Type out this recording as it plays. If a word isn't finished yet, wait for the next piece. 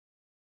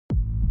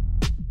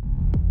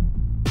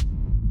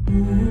Hey,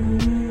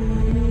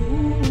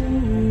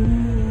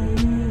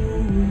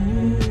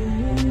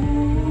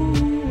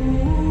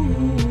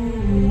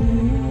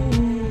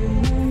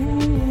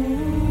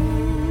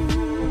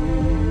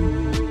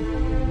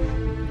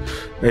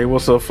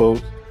 what's up,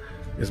 folks?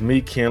 It's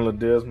me, Ken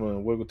Ledesma,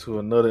 and welcome to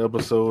another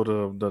episode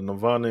of the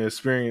Nirvana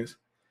Experience.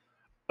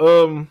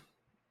 Um,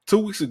 2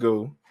 weeks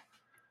ago,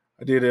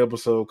 I did an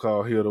episode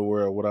called "Heal the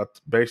World," what I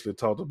basically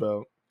talked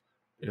about,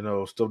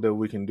 stuff that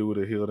we can do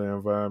to heal the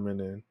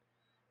environment and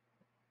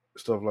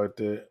stuff like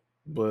that.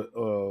 But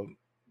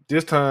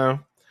this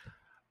time,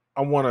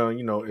 I want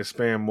to,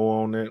 expand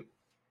more on it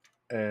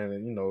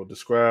and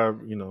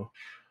describe,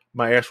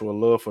 my actual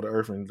love for the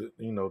earth and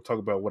talk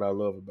about what I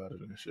love about it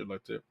and shit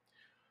like that.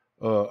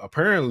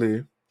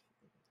 Apparently,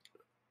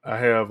 I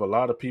have a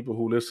lot of people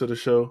who listen to the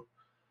show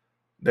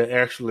that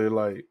actually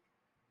like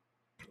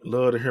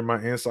love to hear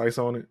my insights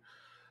on it.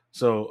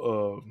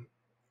 So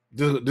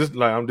this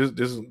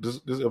episode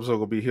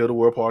gonna be Heal the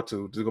World Part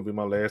 2. This is gonna be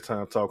my last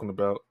time talking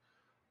about,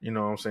 what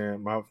I'm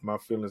saying, my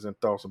feelings and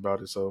thoughts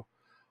about it. So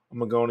I'm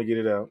gonna go on and get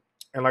it out.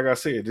 And like I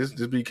said, this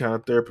be kind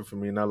of therapy for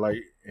me, and I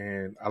like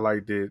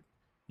that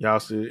y'all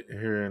sit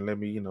here and let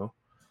me,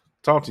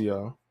 talk to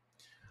y'all.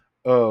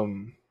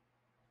 Um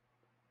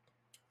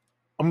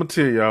I'm gonna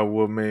tell y'all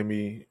what made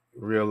me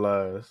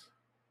realize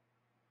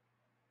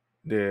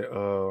that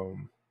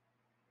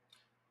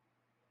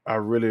I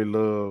really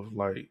love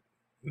like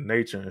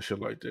nature and shit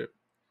like that.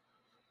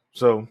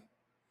 So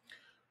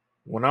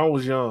when I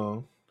was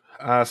young,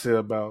 I said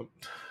about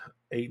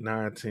 8,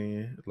 9,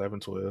 10, 11,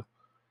 12.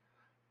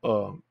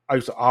 I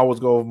used to always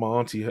go over my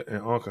auntie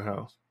and uncle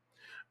house.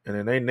 And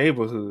in their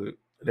neighborhood,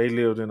 they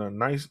lived in a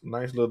nice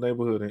little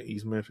neighborhood in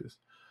East Memphis.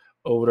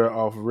 Over there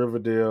off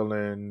Riverdale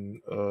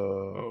and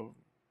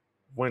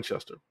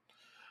Winchester.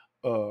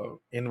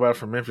 Anybody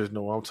from Memphis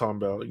know what I'm talking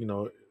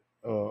about.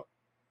 Uh,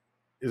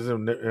 is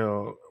in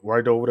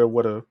right over there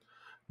with a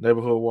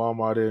neighborhood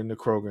Walmart in the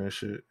Kroger and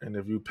shit. And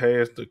if you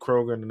pass the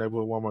Kroger and the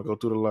neighborhood Walmart, go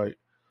through the light,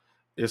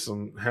 it's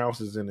some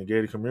houses in the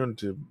gated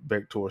community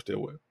back towards that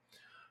way.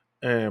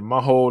 And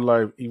my whole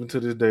life, even to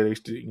this day, they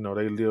still,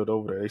 they lived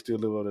over there. They still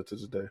live over there to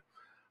this day.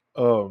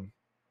 Um,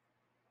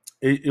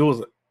 it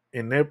was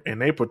in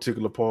that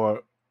particular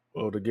part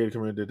of the gated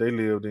community that they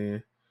lived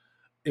in.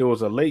 It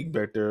was a lake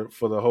back there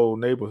for the whole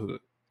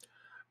neighborhood.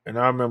 And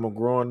I remember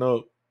growing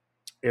up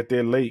at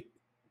that lake,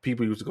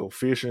 people used to go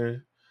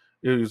fishing.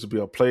 It used to be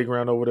a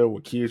playground over there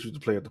where kids used to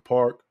play at the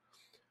park.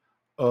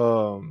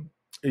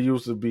 It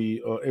used to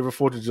be every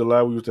 4th of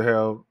July we used to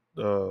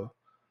have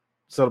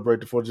celebrate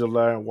the 4th of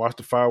July and watch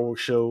the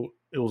fireworks show.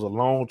 It was a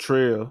long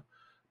trail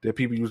that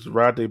people used to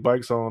ride their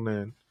bikes on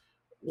and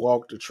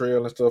walk the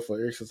trail and stuff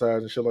for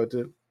exercise and shit like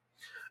that.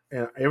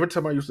 And every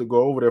time I used to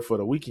go over there for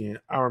the weekend,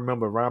 I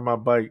remember riding my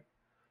bike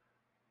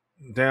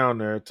down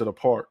there to the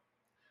park.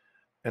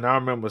 And I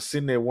remember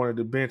sitting at one of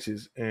the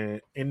benches,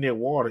 and in that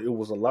water, it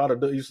was a lot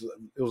of it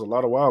was a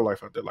lot of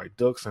wildlife out there, like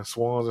ducks and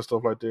swans and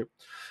stuff like that.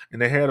 And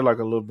they had like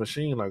a little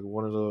machine, like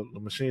one of the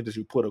machines that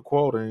you put a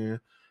quota in,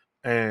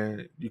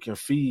 and you can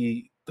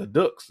feed the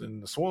ducks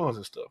and the swans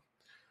and stuff.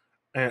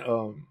 And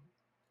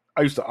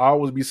I used to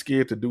always be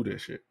scared to do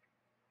that shit,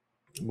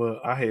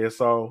 but I had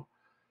saw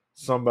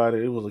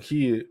somebody. It was a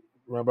kid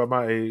right by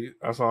my age.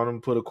 I saw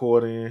them put a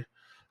quota in,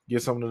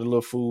 get some of the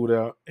little food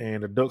out,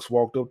 and the ducks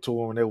walked up to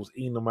him and they was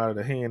eating them out of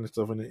the hand and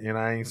stuff, and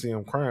I ain't see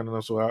them crying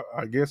enough, so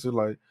I guess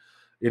it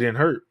didn't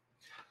hurt.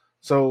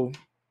 So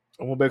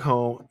I went back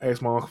home,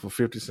 asked my uncle for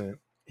 50 cents.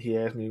 He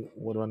asked me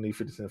what do I need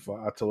 50 cents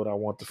for. I told him I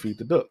want to feed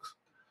the ducks,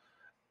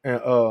 and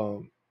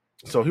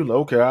so he was like,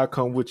 okay, I'll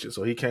come with you.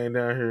 So he came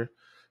down here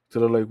to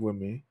the lake with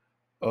me.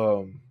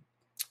 Um,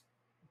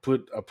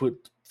 I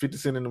put 50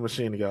 cents in the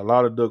machine. He got a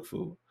lot of duck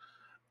food.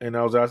 And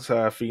I was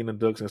outside feeding the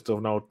ducks and stuff,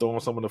 and I was throwing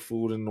some of the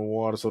food in the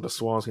water so the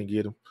swans can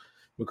get them,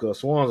 because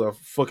swans are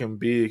fucking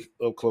big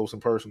up close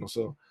and personal.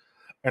 So,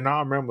 and I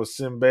remember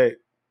sitting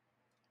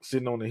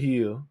on the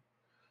hill.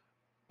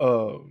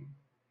 Um,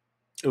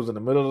 it was in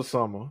the middle of the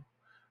summer.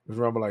 It was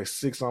around like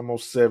 6,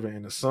 almost 7,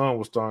 and the sun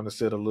was starting to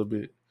set a little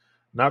bit,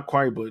 not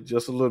quite, but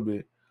just a little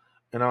bit.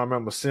 And I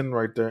remember sitting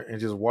right there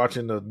and just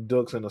watching the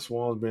ducks and the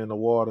swans be in the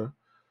water.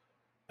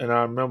 And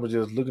I remember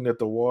just looking at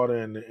the water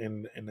and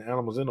the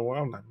animals in the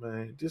water. I'm like,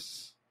 man,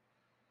 this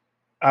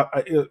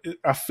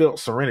I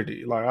felt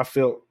serenity. Like I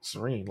felt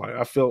serene. Like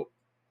I felt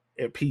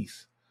at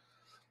peace.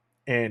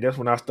 And that's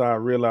when I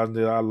started realizing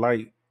that I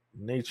like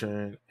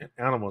nature and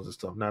animals and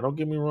stuff. Now, don't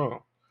get me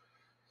wrong.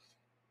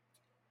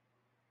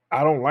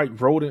 I don't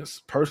like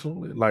rodents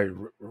personally, like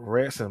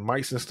rats and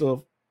mice and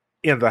stuff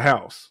in the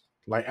house.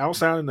 Like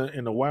outside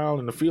in the wild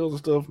in the fields and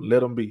stuff,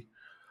 let them be.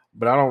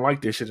 But I don't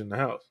like that shit in the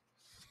house.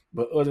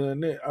 But other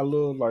than that, I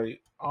love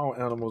like all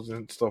animals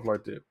and stuff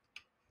like that.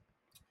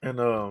 And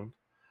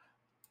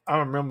I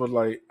remember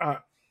like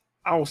I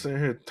was sitting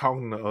here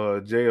talking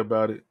to Jay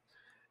about it.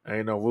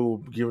 And we were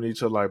giving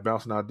each other like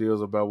bouncing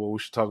ideas about what we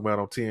should talk about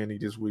on TNE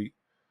this week.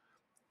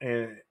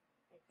 And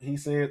he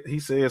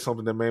said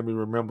something that made me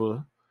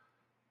remember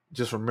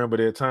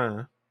that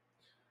time.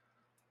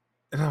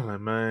 And I'm like,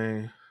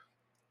 man.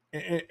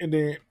 And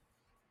then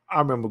I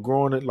remember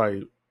growing it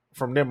like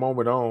from that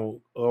moment on,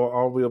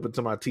 all the way up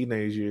into my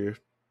teenage years.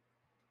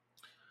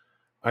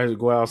 I used to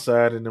go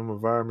outside in them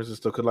environments and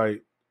stuff. Cause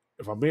like,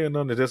 if I'm being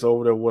honest, that's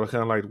over there where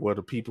kind of like where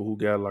the people who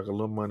got like a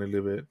little money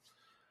live at.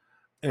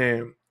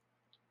 And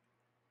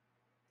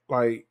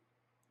like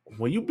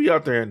when you be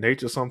out there in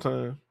nature,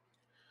 sometimes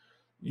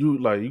you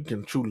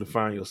can truly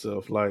find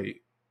yourself.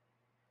 Like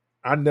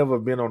I never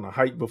been on a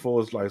hike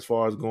before. It's like as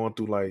far as going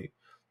through like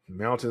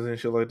mountains and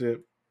shit like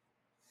that.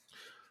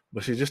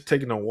 But she's just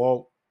taking a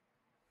walk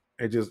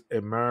and just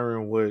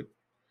admiring what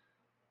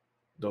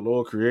the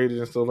Lord created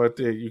and stuff like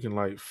that. You can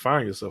like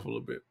find yourself a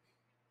little bit.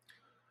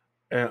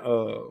 And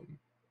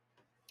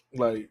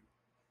like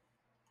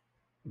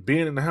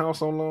being in the house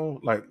so long,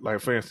 like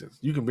for instance,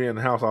 you can be in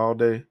the house all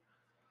day,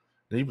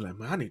 then you be like,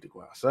 man, I need to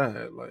go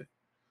outside. Like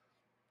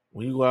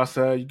when you go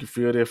outside, you can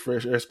feel that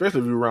fresh air, especially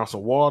if you're around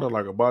some water,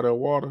 like a body of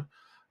water.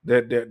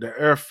 That the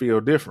air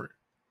feel different.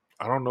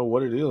 I don't know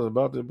what it is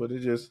about it, but it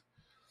just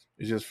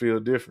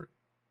feels different.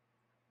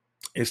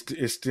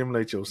 It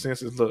stimulates your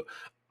senses. Look,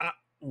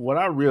 what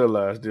I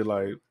realized is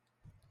like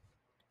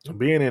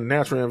being in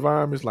natural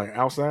environments, like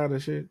outside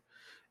and shit,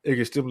 it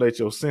can stimulate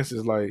your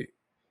senses, like,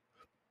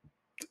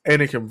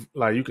 and it can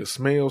like you can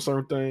smell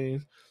certain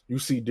things, you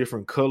see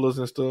different colors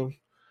and stuff.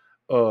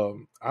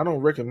 I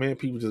don't recommend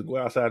people just go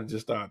outside and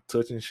just start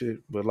touching shit,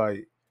 but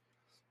like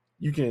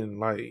you can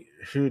like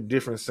hear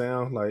different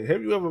sounds. Like,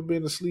 have you ever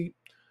been to sleep?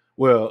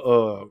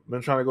 Well,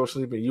 been trying to go to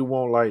sleep and you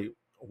want like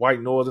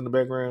white noise in the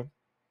background.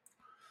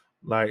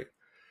 Like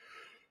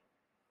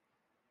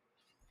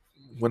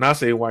when I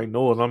say white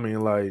noise, I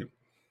mean like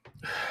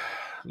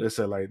let's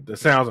say like the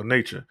sounds of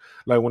nature.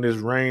 Like when it's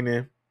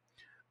raining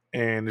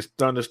and it's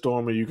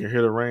thunderstorming, you can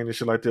hear the rain and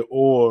shit like that.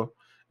 Or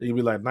it can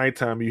be like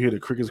nighttime, you hear the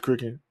crickets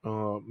cricking,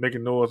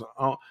 making noise.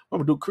 I'm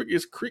gonna do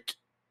crickets crick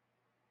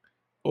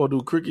or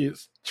do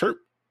crickets chirp.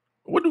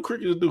 What do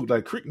crickets do?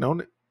 Like crick,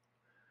 don't it?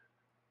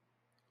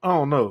 I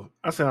don't know.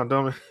 I sound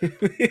dumb,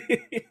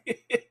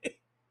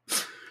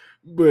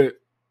 but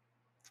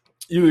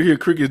you hear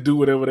crickets do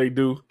whatever they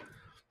do,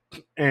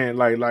 and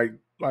like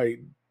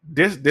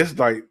this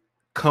like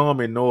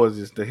calming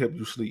noises to help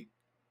you sleep.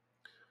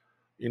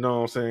 You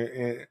know what I'm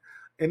saying?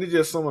 And it's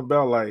just something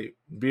about like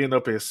being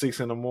up at 6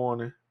 in the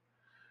morning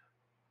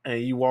and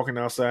you walking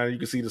outside and you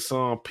can see the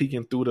sun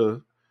peeking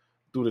through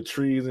the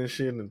trees and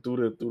shit and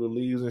through the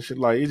leaves and shit.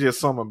 Like it's just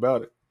something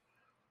about it.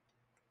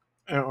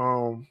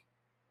 And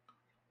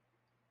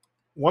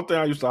one thing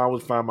I used to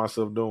always find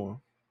myself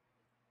doing,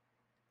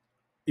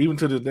 even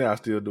to this day, I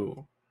still do it.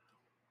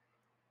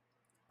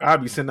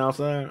 I'd be sitting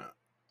outside.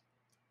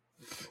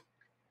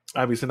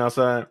 I'd be sitting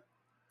outside,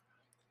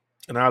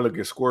 and I look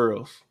at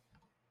squirrels,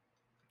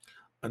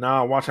 and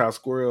I watch how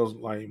squirrels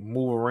like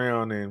move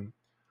around and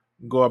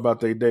go about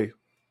their day.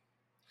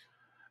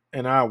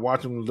 And I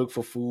watch them look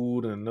for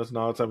food and that's and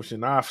all that type of shit.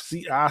 And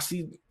I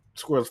see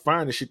squirrels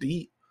finding shit to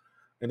eat,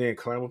 and then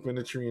climb up in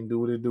the tree and do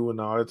what they do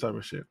and all that type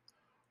of shit,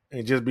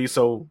 and just be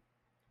so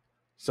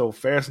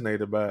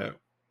fascinated by it.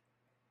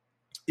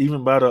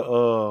 Even by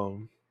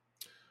the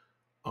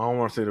I don't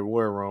want to say the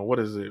word wrong. What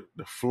is it?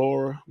 The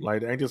flora?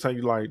 Like ain't just how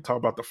you like talk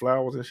about the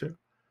flowers and shit,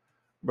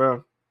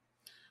 bro.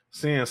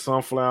 Seeing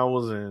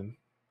sunflowers and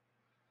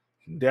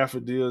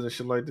daffodils and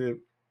shit like that.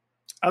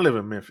 I live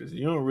in Memphis.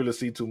 You don't really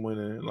see too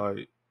many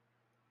like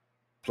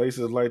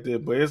places like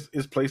that, but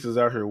it's places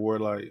out here where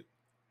like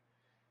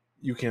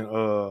you can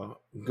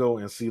go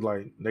and see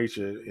like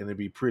nature and it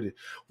be pretty.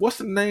 What's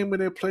the name of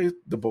that place?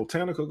 The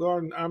Botanical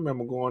Garden. I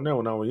remember going there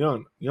when I was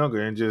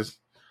younger, and just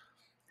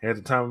had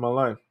the time of my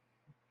life.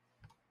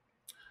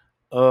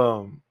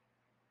 Um,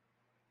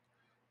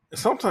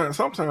 sometimes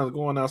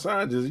going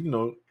outside just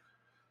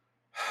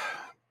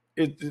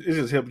it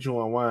just helps you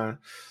unwind.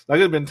 Like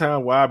there's been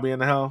times where I be in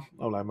the house,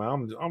 I'm like,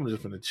 man, I'm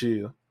just gonna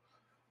chill.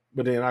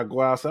 But then I go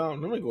outside.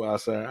 Let me go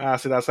outside. I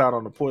sit outside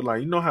on the porch.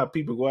 Like you know how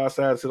people go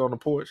outside and sit on the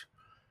porch.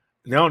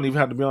 They don't even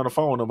have to be on the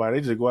phone with nobody.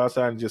 They just go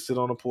outside and just sit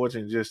on the porch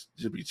and just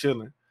be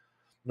chilling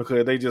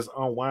because they just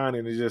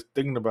unwinding and just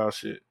thinking about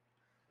shit.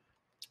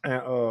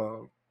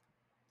 And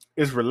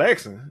it's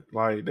relaxing.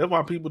 Like that's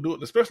why people do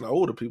it, especially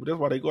older people. That's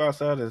why they go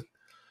outside and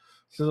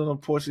sit on the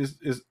porch.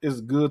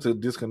 It's good to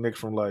disconnect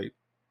from like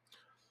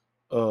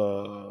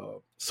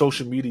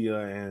social media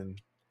and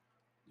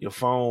your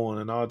phone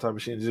and all that type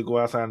of shit. And just go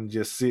outside and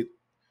just sit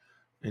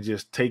and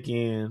just take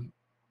in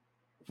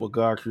what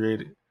God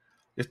created.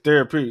 It's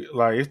therapeutic.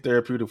 Like it's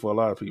therapeutic for a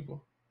lot of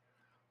people.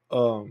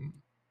 Um,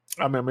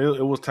 I remember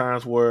it was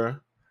times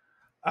where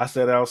I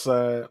sat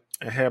outside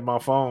and had my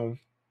phone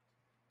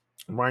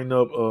writing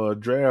up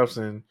drafts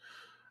and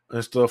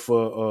stuff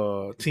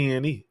for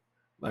TNE,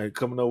 like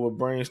coming up with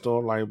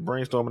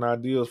brainstorming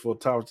ideas for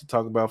topics to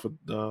talk about for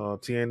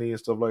TNE and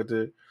stuff like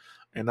that.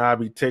 And I'd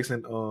be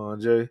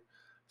texting Jay,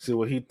 see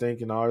what he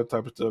think and all that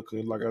type of stuff.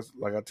 Cause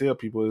like I tell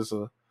people, it's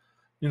a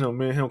me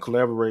and him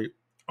collaborate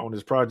on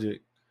this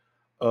project.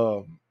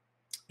 Um,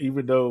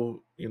 Even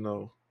though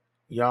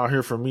y'all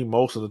hear from me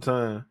most of the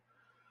time,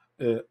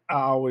 I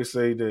always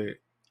say that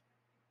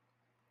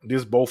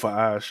this both of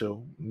our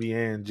show, me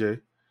and Jay.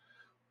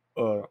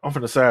 I'm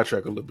finna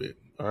sidetrack a little bit.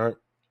 All right.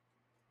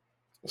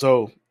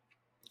 So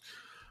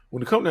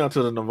when it come down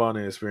to the Nirvana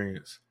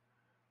experience,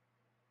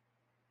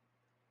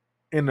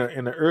 in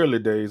the early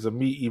days of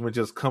me even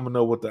just coming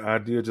up with the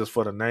idea just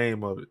for the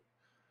name of it,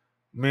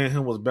 me and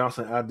him was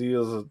bouncing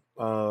ideas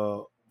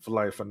for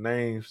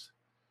names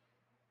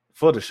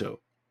for the show.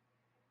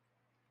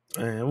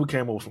 And we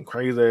came up with some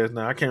crazy ass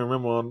now. I can't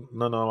remember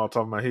none of them off the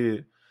top of my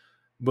head.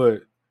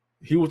 But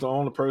he was the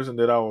only person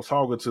that I was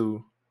talking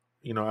to,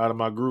 out of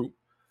my group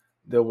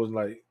that was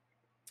like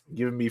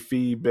giving me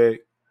feedback,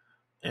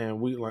 and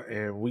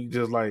we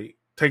just like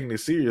taking it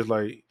serious.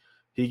 Like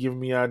he giving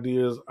me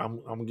ideas,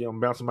 I'm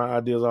bouncing my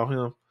ideas off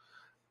him,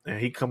 and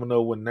he coming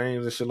up with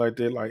names and shit like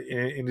that. Like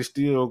and it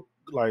still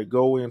like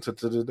go into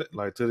to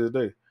this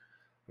day.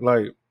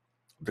 Like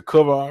the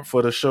cover art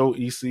for the show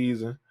each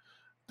season,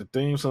 the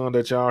theme song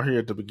that y'all hear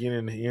at the beginning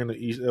and the end of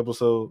each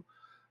episode,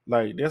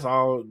 like that's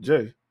all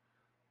Jay.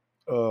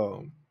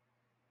 Um,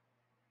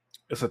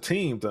 it's a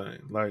team thing.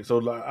 Like so,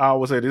 like I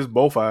always say, this is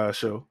both our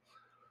show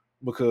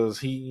because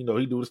he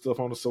do the stuff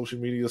on the social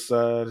media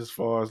side as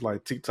far as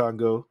like TikTok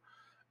go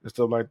and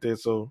stuff like that.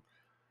 So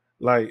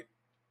like,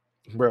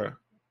 bruh,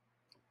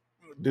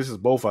 this is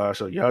both our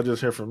show. Y'all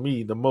just hear from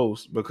me the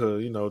most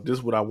because this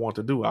is what I want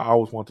to do. I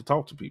always want to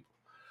talk to people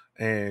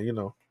and you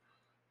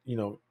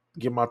know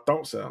get my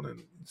thoughts out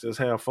and just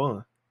have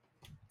fun.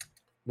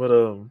 But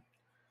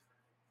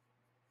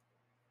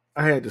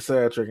I had to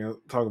sidetrack and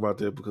talk about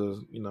that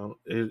because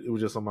it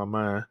was just on my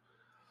mind.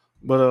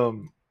 But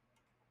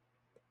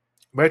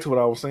back to what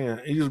I was saying,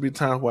 it used to be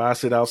times where I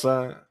sit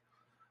outside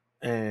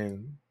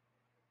and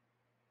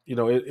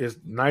it's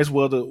nice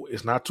weather.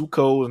 It's not too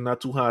cold. It's not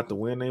too hot. The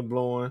wind ain't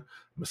blowing.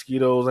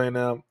 Mosquitoes ain't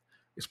out.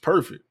 It's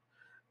perfect.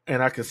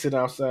 And I can sit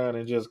outside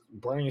and just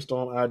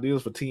brainstorm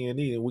ideas for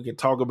TNE and we can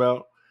talk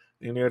about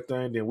and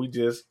everything. Then we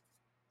just,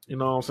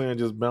 what I'm saying,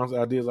 just bounce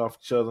ideas off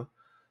each other.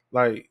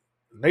 Like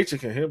nature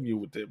can help you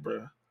with that,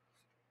 bro.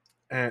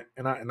 And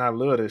I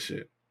love that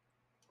shit.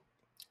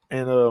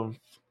 And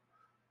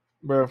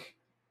bro,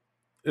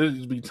 it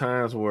just be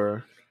times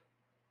where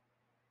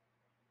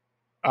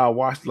I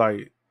watch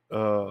like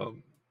uh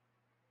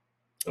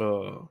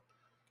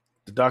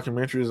the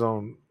documentaries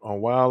on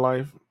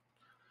wildlife,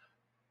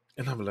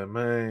 and I'm like,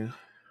 man,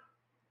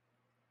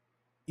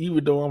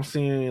 even though I'm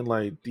seeing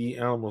like the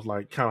animals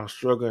like kind of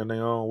struggle in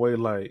their own way,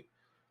 like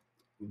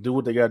do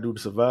what they gotta do to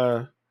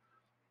survive,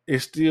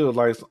 it's still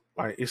like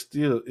it's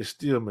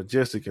still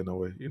majestic in a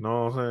way. You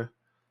know what I'm saying?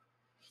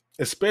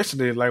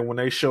 Especially like when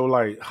they show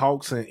like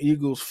hawks and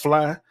eagles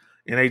fly,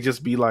 and they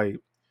just be like,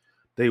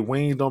 they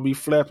wings don't be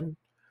flapping,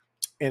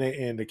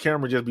 and the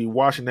camera just be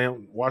watching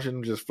them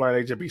just fly.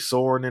 They just be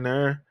soaring in the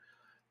air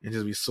and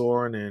just be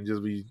soaring and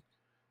just be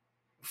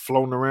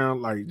floating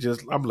around like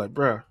just. I'm like,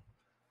 bruh,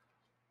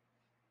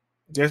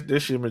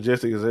 this shit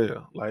majestic as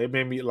hell. Like it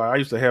made me like I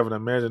used to have an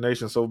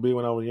imagination so big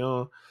when I was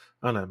young.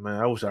 I'm like,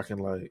 man, I wish I can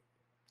like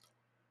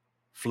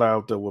fly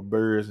out there with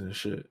birds and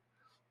shit.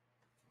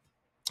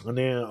 And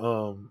then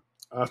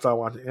I started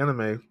watching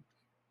anime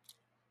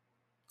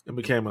and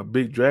became a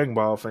big Dragon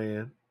Ball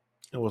fan.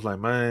 And was like,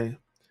 man,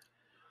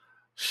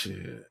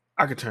 shit,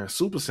 I could turn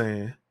Super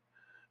Saiyan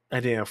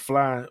and then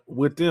fly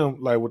with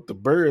them, like with the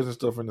birds and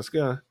stuff in the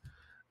sky.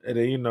 And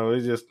then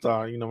it just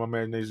start, my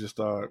imagination just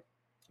started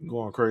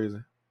going crazy.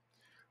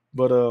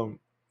 But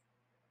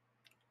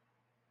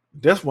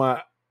that's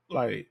why,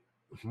 like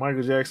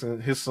Michael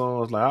Jackson, his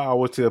songs, like I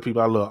always tell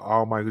people I love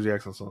all Michael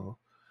Jackson songs.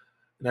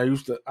 And I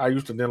used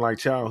to then like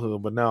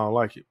childhood, but now I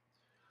like it.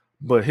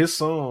 But his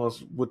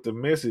songs with the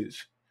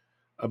message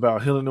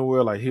about healing the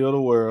world, like Heal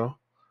the World,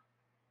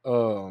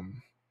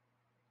 um,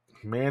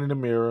 Man in the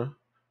Mirror,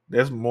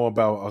 that's more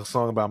about a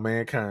song about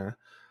mankind.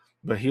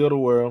 But Heal the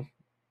World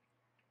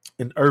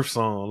and Earth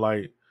Song,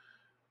 like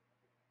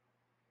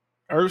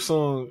Earth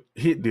Song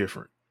hit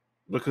different.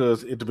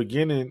 Because at the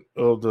beginning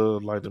of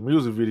the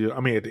music video, I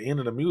mean at the end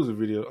of the music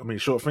video, I mean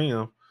short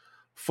film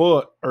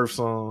for Earth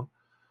Song,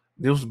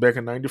 this was back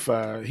in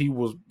 '95. He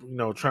was,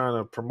 trying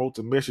to promote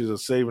the message of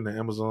saving the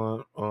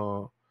Amazon,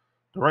 the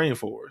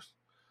rainforest,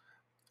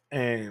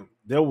 and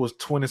that was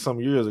 20 some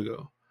years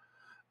ago.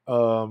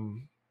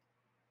 Um,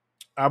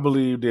 I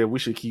believe that we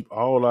should keep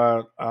all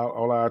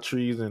our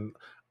trees and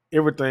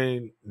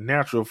everything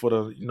natural for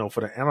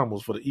the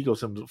animals, for the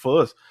ecosystem,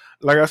 for us.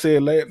 Like I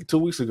said 2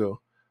 weeks ago,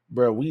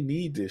 bro, we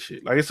need this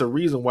shit. Like it's a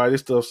reason why this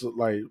stuff's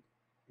like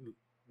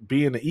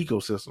be in the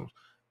ecosystem.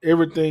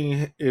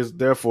 Everything is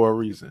there for a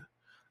reason.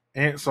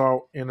 Ants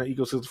are in the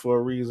ecosystem for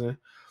a reason.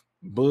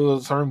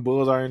 Certain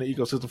bugs are in the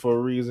ecosystem for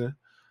a reason.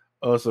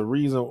 It's a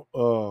reason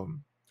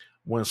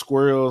when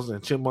squirrels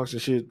and chipmunks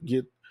and shit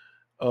get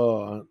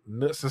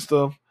nuts and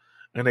stuff,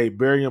 and they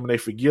bury them and they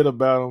forget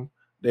about them.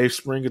 They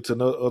spring into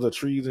other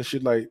trees and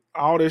shit. Like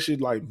all that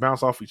shit, like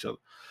bounce off each other.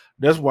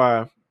 That's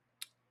why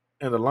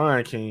in the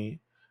Lion King,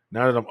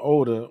 now that I'm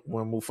older,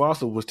 when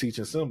Mufasa was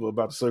teaching Simba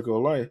about the circle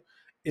of life,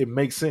 it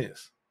makes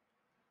sense.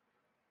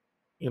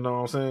 You know what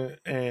I'm saying?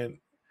 And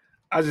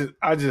I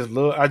just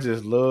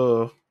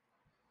love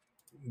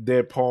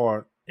that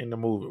part in the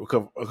movie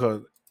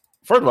because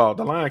First of all,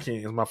 The Lion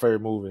King is my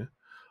favorite movie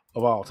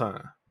of all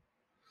time.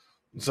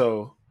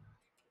 So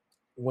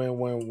when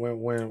what's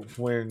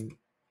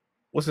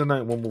his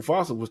name? When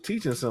Mufasa was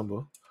teaching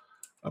Simba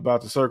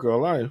about the circle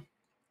of life,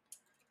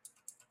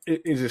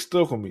 it just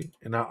stuck with me,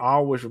 and I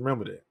always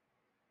remember that.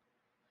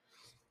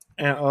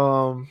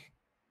 And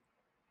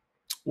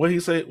what he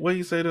say? What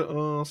he say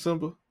to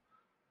Simba?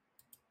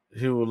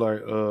 He was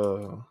like,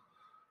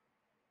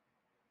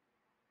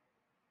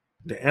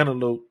 the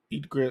antelope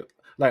eat the grass.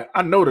 Like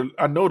I know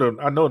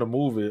the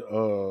movie.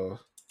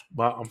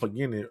 But I'm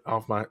forgetting it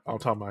off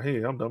top of my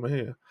head. I'm dumb as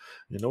hell.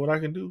 You know what I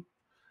can do?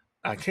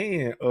 I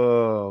can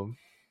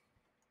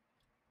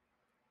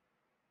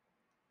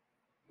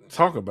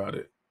talk about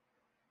it.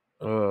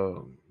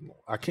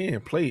 I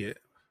can play it.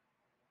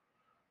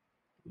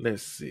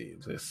 Let's see.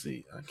 Let's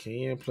see. I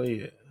can play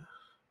it.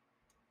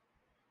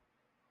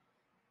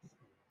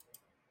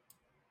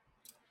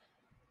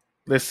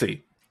 Let's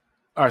see.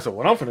 All right. So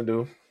what I'm gonna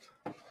do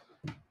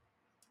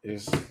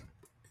is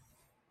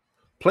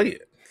play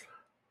it.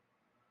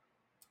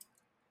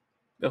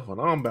 That's what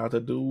I'm about to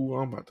do.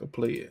 I'm about to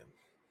play it.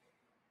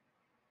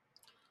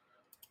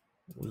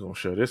 We're gonna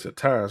show this a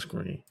tire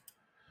screen.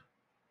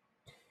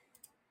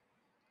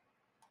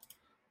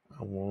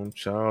 I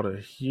want y'all to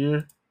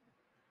hear.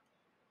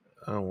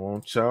 I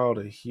want y'all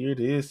to hear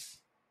this.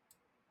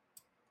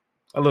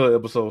 I love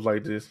episodes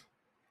like this.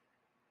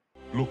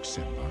 Look,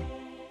 Simba.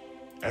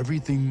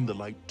 Everything the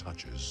light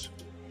touches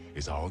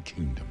is our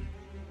kingdom.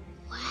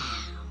 Wow.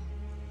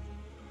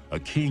 A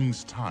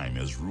king's time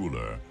as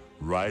ruler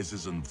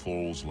rises and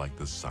falls like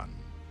the sun.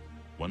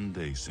 One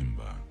day,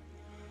 Simba,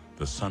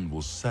 the sun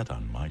will set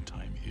on my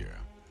time here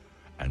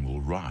and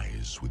will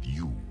rise with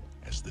you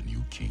as the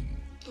new king.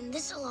 And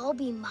this'll all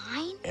be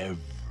mine?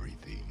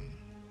 Everything.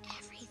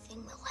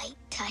 Everything the light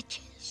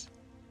touches.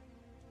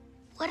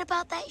 What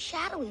about that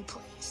shadowy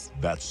place?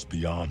 That's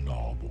beyond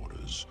our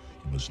borders.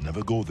 You must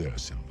never go there,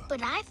 Simba.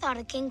 But I thought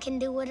a king can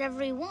do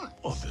whatever he wants.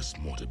 Oh, there's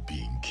more to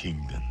being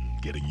king than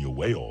getting your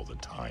way all the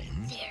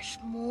time. There's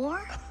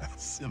more?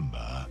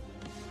 Simba.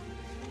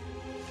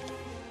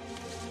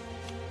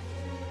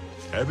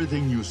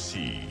 Everything you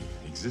see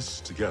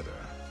exists together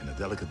in a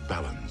delicate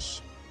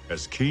balance.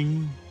 As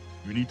king,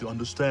 you need to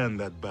understand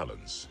that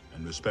balance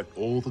and respect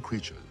all the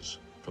creatures,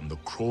 from the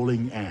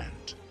crawling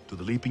ant to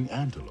the leaping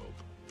antelope.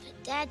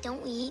 But Dad,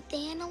 don't we eat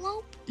the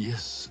antelope?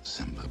 Yes,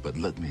 Simba, but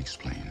let me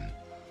explain.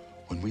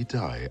 When we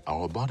die,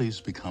 our bodies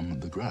become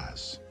the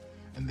grass,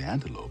 and the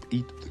antelope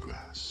eat the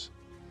grass.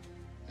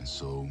 And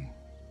so,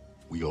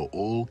 we are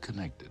all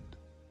connected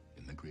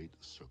in the great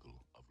circle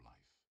of life.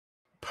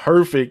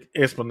 Perfect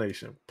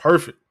explanation.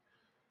 Perfect.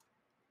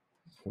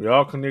 We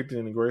all connected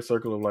in the great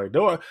circle of life.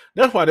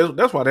 That's why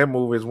that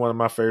movie is one of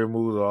my favorite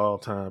movies of all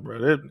time, bro.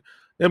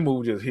 That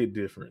movie just hit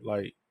different.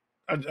 Like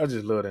I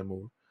just love that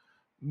movie.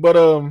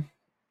 But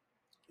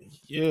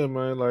yeah,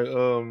 man. Like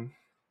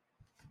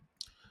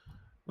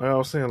I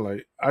was saying,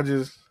 like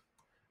it's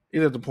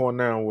at the point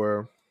now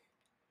where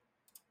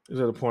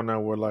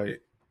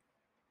like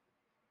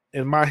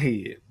in my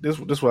head, this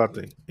what I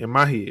think. In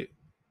my head,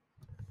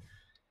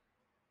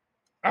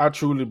 I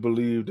truly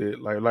believe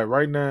that like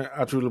right now,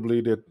 I truly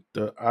believe that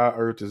our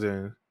Earth is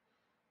in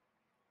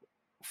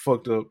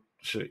fucked up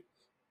shape.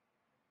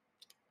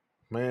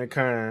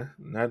 Mankind,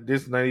 not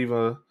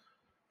even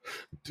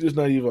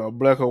a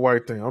black or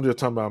white thing. I'm just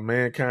talking about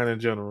mankind in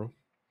general.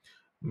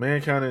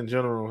 Mankind in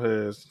general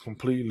has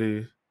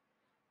completely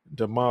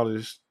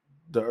demolished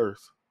the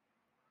earth.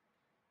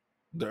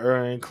 The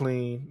air ain't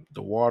clean,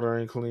 the water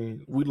ain't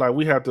clean.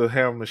 We have to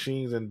have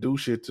machines and do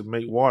shit to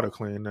make water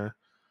clean now.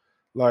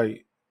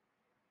 Like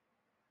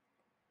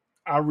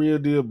I really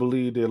did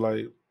believe that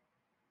like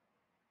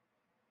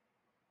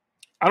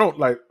I don't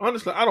like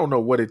honestly I don't know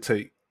what it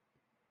take.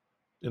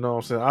 You know what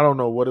I'm saying? I don't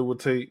know what it would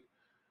take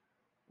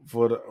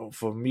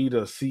for me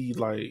to see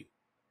like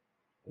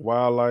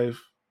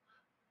wildlife,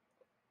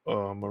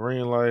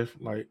 marine life,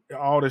 like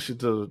all this shit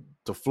to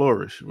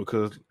flourish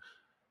because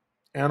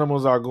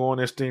animals are going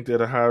extinct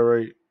at a high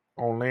rate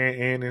on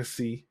land and in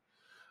sea.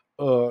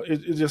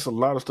 It's just a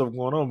lot of stuff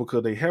going on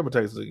because their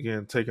habitats are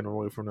getting taken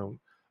away from them.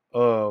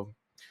 Uh,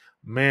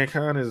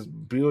 Mankind is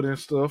building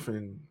stuff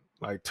and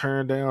like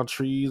tearing down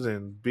trees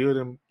and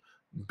building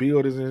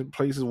buildings in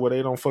places where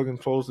they don't fucking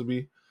supposed to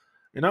be.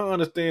 And I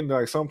understand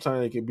like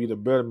sometimes it can be the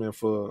betterment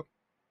for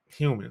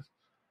humans,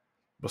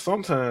 but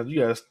sometimes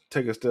you gotta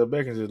take a step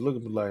back and just look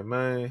at me like,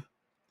 man,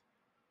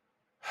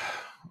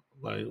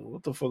 like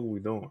what the fuck are we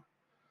doing?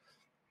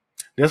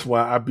 That's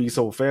why I be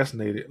so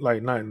fascinated.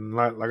 Like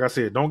I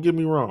said, don't get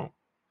me wrong.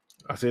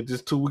 I said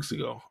this 2 weeks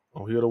ago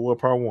on Hear the World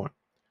Part 1.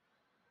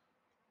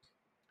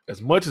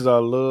 As much as I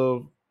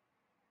love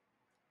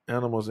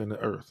animals in the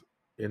earth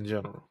in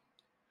general,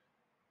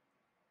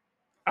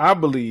 I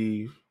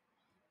believe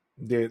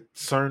that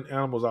certain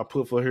animals are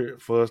put for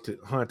us to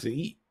hunt to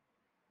eat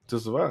to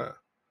survive.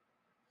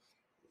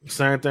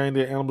 Same thing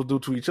that animals do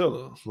to each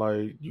other.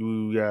 Like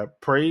you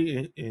got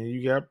prey and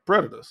you got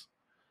predators.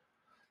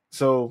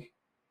 So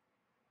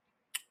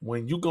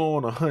when you go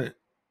on a hunt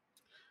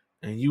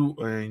and you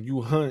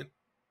hunt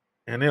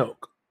an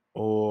elk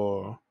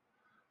or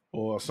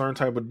a certain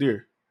type of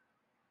deer,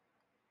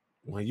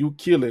 when you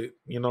kill it,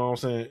 you know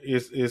what I'm saying?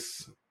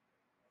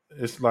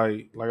 It's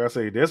like I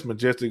say, that's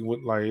majestic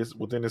with like it's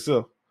within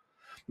itself.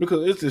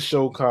 Because it's this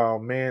show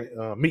called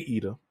Meat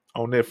Eater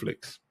on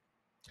Netflix.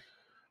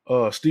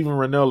 Steven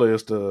Ranella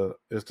is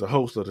the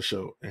host of the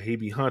show, and he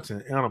be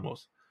hunting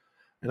animals.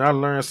 And I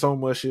learned so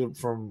much shit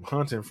from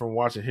hunting from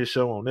watching his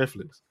show on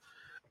Netflix.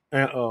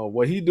 And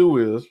what he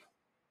do is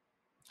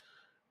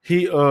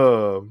he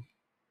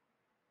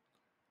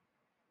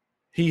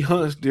he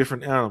hunts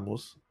different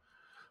animals,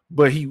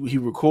 but he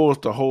records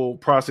the whole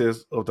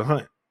process of the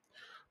hunt,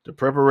 the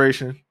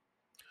preparation,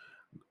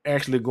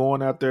 actually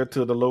going out there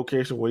to the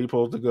location where he's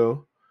supposed to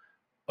go,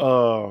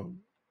 uh,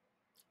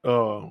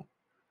 uh,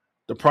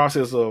 the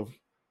process of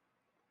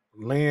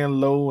laying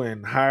low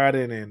and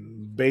hiding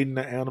and baiting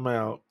the animal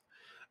out,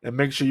 and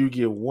make sure you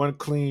get one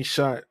clean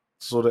shot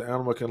so the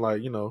animal can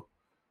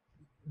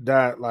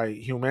die like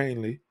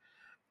humanely.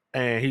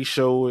 And he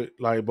showed it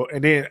like, but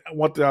and then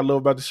one thing I love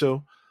about the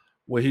show,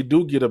 when he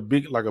do get a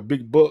big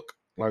buck,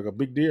 like a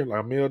big deer,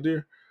 like a male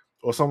deer,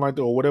 or something like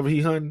that, or whatever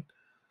he hunting,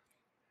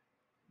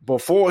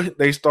 before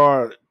they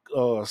start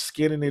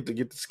skinning it to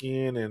get the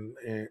skin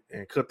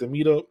and cut the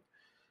meat up,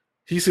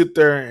 he sit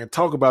there and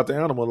talk about the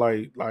animal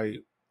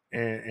and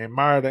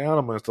admire the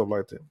animal and stuff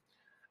like that.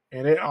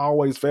 And it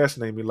always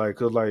fascinates me, like,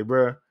 cause like,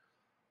 bruh,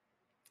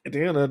 at the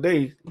end of the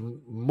day,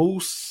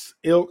 moose,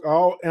 elk,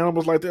 all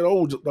animals like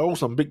that, those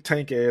some big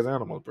tank ass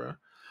animals, bruh.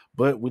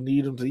 But we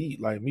need them to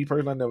eat. Like me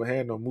personally, I never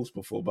had no moose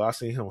before, but I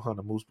seen him hunt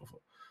a moose before.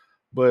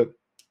 But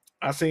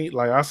I sit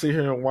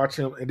here and watch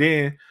him, and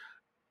then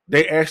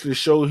they actually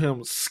show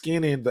him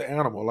skinning the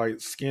animal,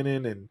 like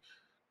skinning and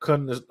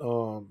cutting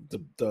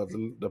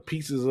the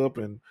pieces up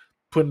and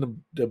putting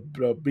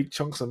the big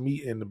chunks of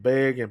meat in the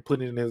bag and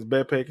putting it in his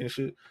backpack and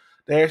shit.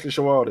 They actually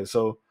show all this,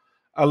 so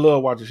I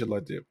love watching shit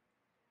like that.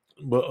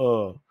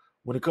 But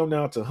when it comes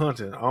down to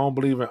hunting, I don't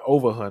believe in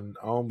overhunting.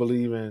 I don't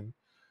believe in,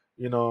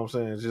 you know what I'm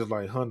saying, just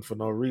like hunting for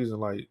no reason,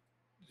 like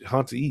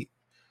hunt to eat.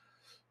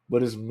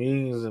 But it's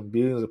millions and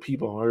billions of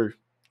people on Earth,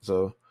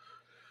 so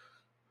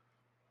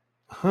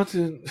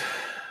hunting,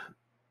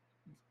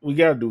 we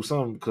gotta do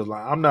something because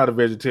like I'm not a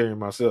vegetarian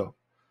myself,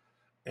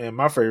 and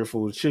my favorite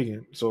food is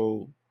chicken.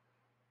 So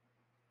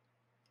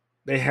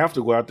they have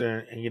to go out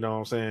there and, you know what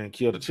I'm saying,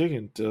 kill the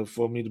chicken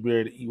for me to be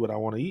able to eat what I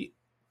want to eat.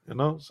 You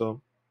know,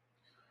 so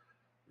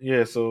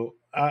yeah, so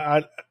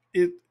I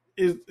it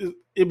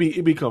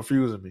it be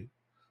confusing me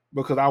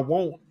because I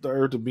want the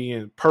earth to be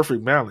in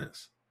perfect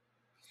balance,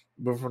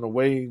 but from the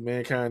way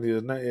mankind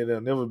is,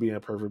 it'll never be in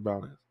perfect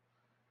balance.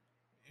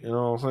 You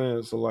know what I'm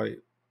saying? So like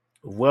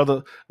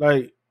weather,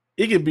 like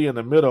it could be in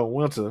the middle of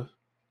winter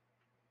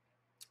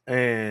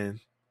and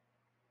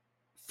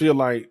feel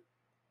like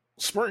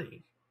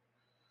spring.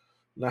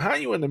 Now, how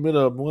you in the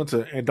middle of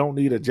winter and don't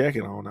need a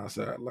jacket on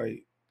outside?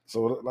 Like,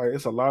 so like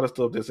it's a lot of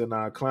stuff that's in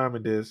our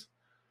climate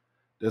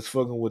that's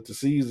fucking with the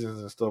seasons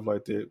and stuff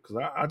like that. Because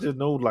I just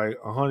know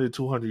like 100,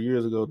 200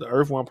 years ago, the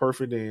earth wasn't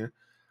perfect then,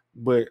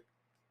 but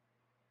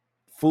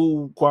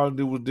food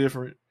quality was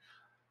different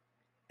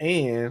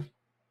and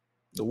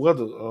the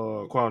weather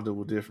quality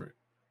was different.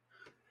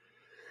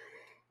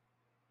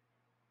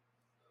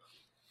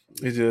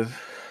 It just,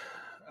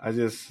 I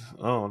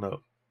don't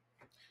know.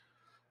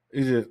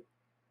 It just,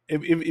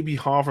 it be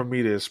hard for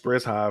me to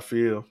express how I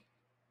feel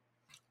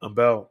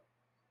about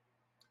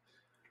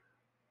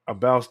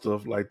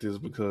stuff like this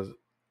because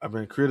I've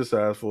been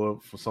criticized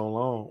for so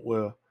long.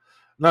 Well,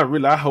 not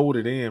really. I hold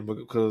it in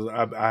because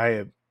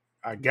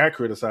I got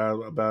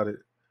criticized about it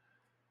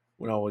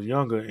when I was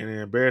younger, and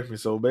it embarrassed me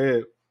so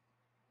bad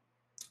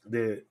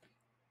that,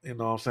 you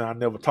know what I'm saying, I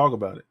never talk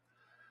about it.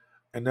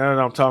 And now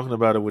that I'm talking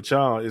about it with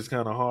y'all, it's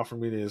kind of hard for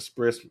me to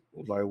express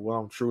like what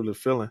I'm truly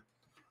feeling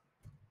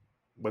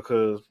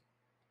because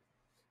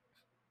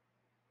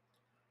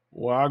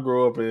where I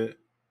grew up at,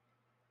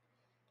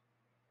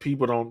 you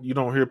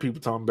don't hear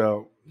people talking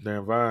about the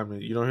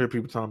environment. You don't hear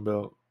people talking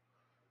about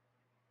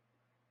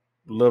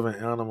loving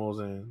animals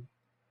and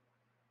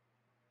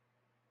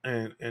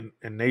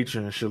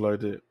nature and shit like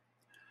that.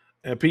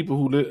 And people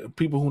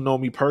who know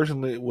me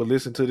personally will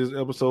listen to this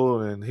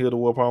episode and hear the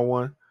War Part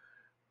One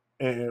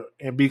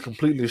and be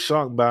completely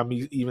shocked by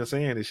me even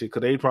saying this shit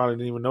because they probably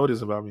didn't even know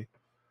this about me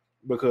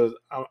because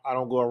I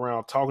don't go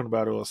around talking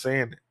about it or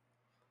saying it.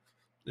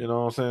 You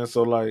know what I'm saying?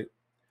 So like,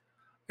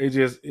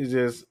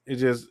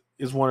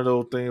 it's one of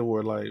those things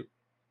where like,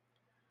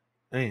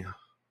 damn,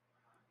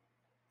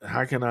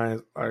 how can I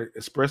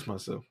express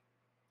myself?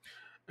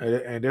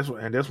 And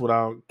that's what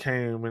I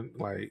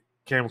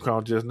came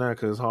across just now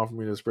because it's hard for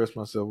me to express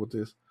myself with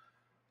this.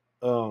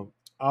 All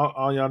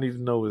y'all need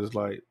to know is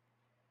like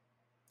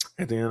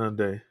at the end of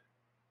the day,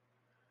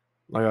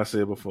 like I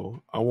said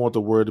before, I want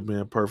the world to be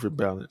in perfect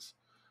balance.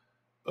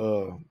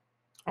 Uh,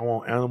 I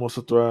want animals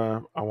to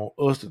thrive. I want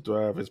us to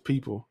thrive as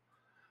people,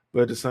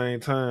 but at the same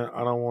time,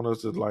 I don't want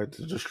us to like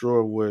to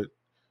destroy what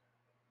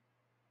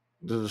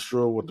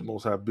the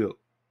Most High built.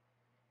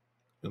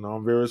 You know,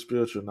 I'm very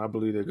spiritual, and I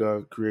believe that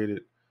God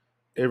created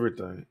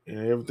everything,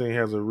 and everything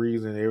has a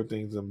reason.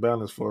 Everything's in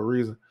balance for a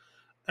reason.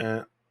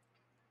 And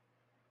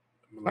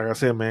like I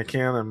said,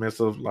 mankind done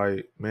messed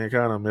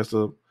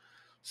up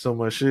so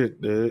much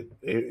shit that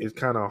it's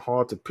kind of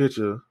hard to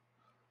picture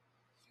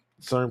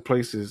certain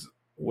places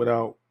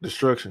without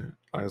destruction,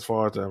 like as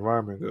far as the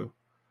environment go.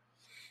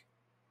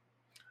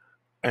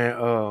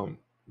 And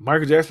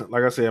Michael Jackson,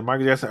 like I said,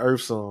 Michael Jackson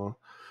Earth Song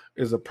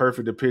is a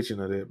perfect depiction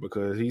of that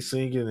because he's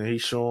singing and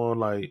he's showing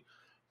like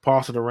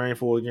parts of the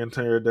rainforest getting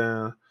teared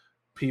down,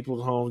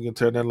 people's homes getting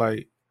teared down.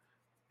 Like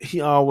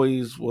he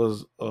always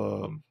was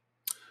a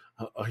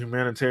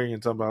humanitarian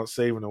talking about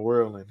saving the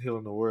world and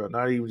healing the world.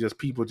 Not even just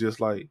people, just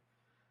like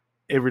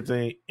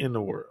everything in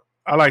the world.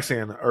 I like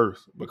saying the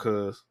earth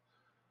because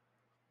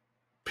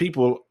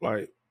people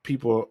are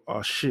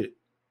shit.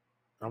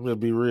 I'm gonna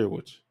be real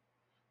with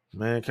you.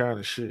 Mankind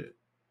is shit.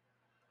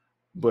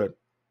 But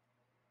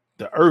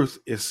the earth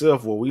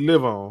itself, what we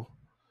live on,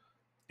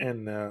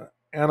 and the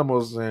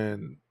animals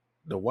and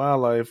the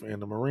wildlife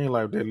and the marine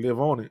life that live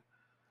on it,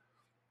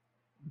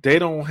 they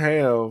don't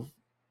have.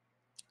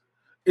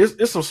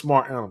 It's some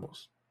smart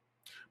animals,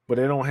 but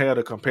they don't have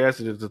the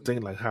capacity to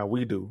think like how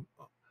we do.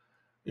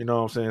 You know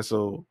what I'm saying?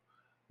 So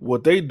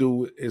what they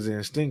do is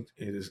instinct.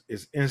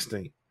 It's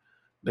instinct.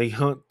 They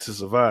hunt to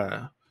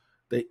survive.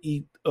 They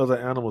eat other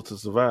animals to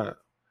survive.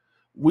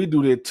 We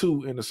do that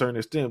too in a certain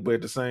extent, but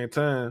at the same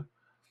time,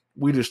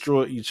 we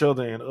destroy each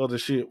other and other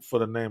shit for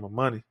the name of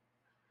money.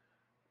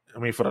 I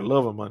mean, for the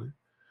love of money.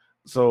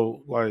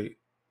 So, like,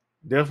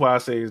 that's why I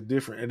say it's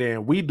different. And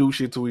then we do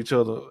shit to each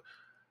other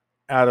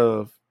out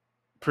of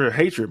pure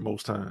hatred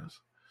most times.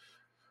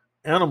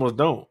 Animals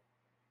don't.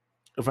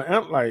 If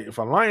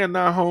a lion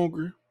not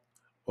hungry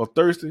or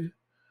thirsty,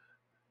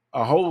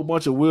 a whole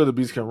bunch of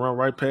wildebeest can run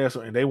right past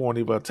them and they won't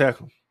even attack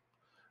them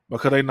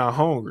because they not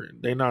hungry.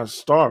 They not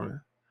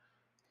starving.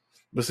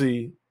 But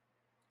see,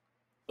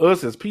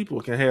 us as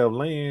people can have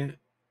land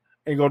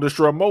and go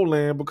destroy more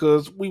land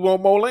because we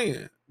want more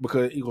land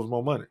because it equals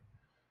more money.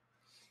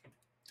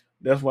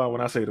 That's why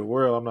when I say the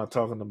world, I'm not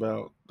talking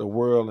about the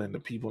world and the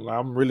people.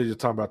 I'm really just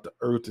talking about the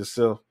earth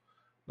itself,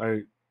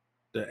 like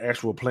the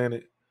actual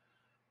planet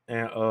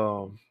and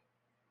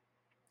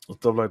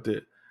stuff like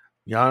that.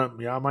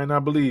 Y'all might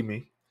not believe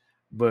me,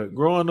 but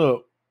growing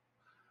up,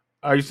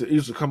 it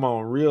used to come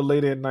on real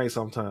late at night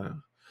sometimes.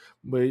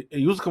 But it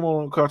used to come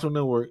on Cartoon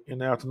Network in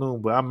the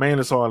afternoon, but I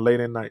mainly saw it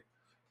late at night.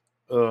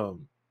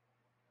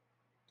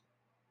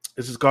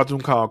 It's this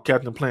cartoon called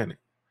Captain Planet.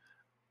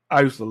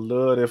 I used to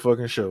love that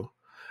fucking show.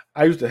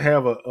 I used to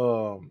have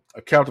a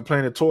Captain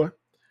Planet toy.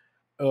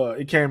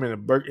 It came in a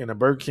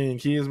Burger King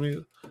kids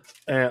meal,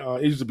 and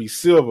it used to be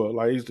silver.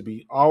 Like it used to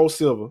be all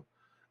silver,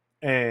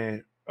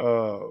 and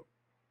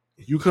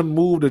you couldn't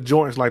move the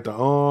joints like the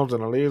arms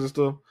and the legs and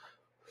stuff.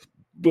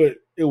 But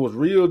it was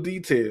real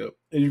detailed,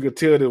 and you could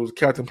tell that it was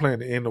Captain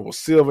Planet, and it was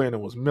silver and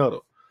it was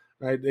metal.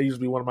 Right? They used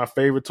to be one of my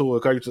favorite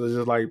toys. I used to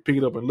just like pick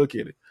it up and look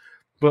at it.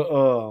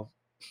 But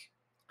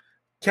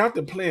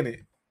Captain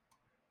Planet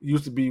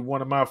used to be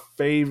one of my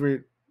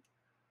favorite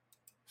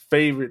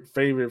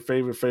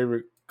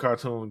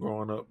cartoons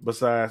growing up,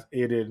 besides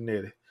Ed, Edd and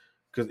Eddy.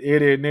 Because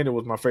Ed, Edd and Eddy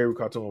was my favorite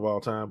cartoon of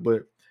all time.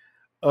 But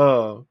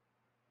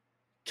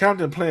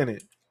Captain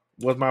Planet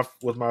was my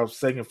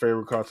second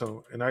favorite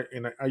cartoon. And I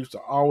used to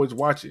always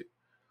watch it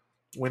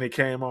when it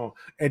came on.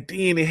 And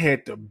then it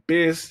had the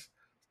best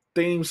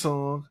theme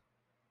song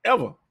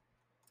ever.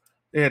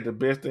 It had the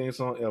best theme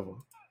song ever.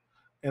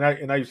 And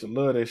I used to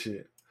love that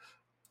shit.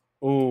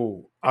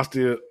 Oh, I'm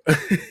still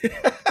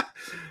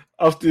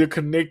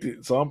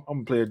connected, so I'm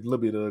gonna play a little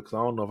bit of it because I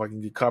don't know if I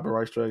can get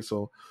copyright strike.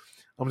 So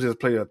I'm just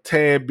play a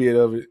tad bit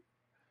of it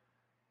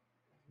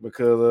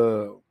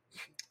because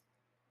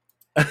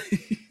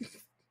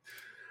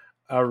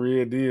I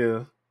really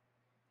did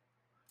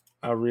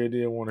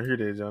want to hear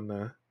that, John.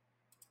 Now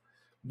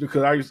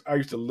because I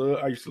used to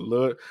love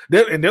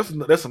that, and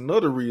that's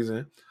another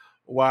reason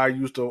why I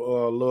used to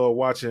love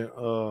watching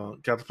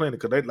Captain Planet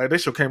because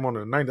that show came on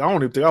in the 90s. I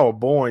don't even think I was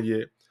born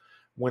yet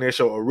when that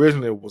show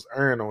originally was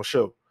airing on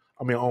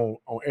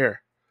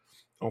air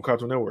on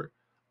Cartoon Network.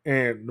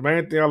 And the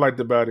main thing I liked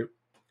about it,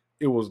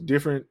 it was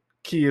different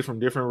kids from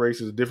different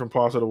races, different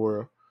parts of the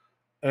world,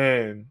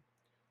 and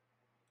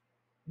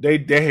they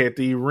had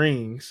these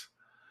rings.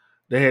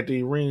 They had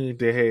these rings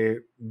that had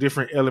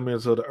different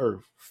elements of the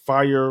earth: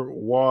 fire,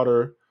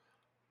 water,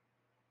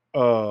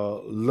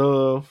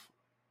 love.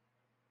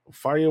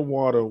 Fire,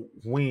 water,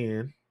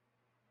 wind,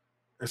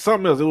 and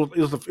something else.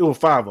 It was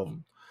 5 of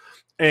them.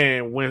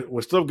 And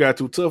when stuff got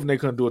too tough and they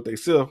couldn't do it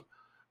themselves,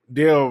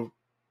 they'll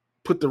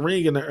put the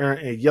ring in the air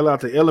and yell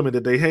out the element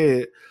that they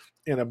had,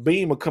 and a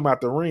beam will come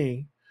out the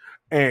ring,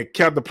 and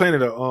Captain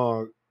Planet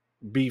will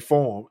be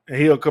formed, and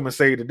he'll come and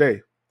save the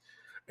day.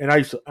 And I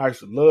used to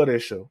love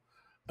that show,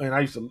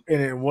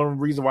 and one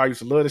reason why I used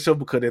to love the show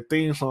because that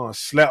theme song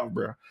slapped,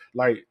 bro.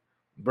 Like,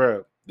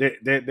 bro,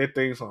 that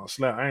theme song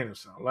slapped. I ain't even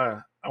sound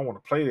lie. I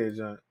want to play that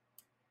junk.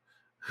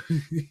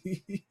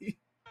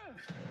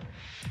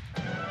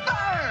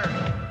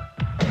 Fire!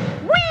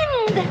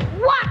 Wind!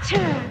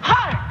 Water!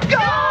 Heart! Go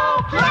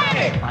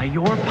planet! By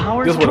your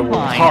powers This would've went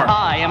combined, hard.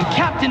 I am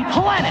Captain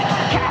Planet.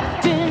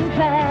 Captain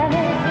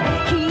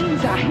Planet,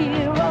 he's our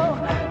hero.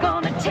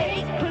 Gonna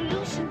take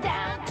pollution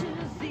down to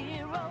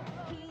zero.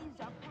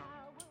 He's our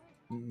power.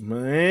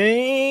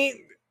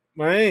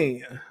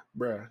 Man,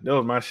 bruh, that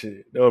was my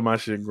shit. That was my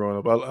shit growing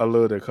up. I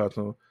love that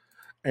cartoon,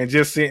 and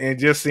just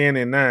seeing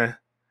it now,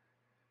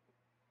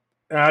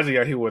 I just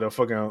got hit with a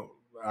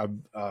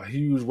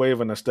huge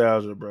wave of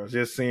nostalgia, bro.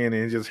 Just seeing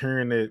it and just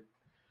hearing it.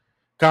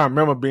 Can't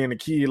remember being a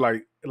kid,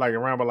 like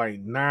around by like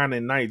 9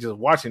 at night, just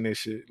watching this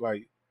shit.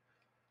 Like,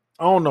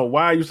 I don't know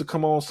why it used to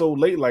come on so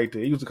late like that.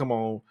 It used to come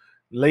on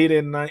late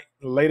at night,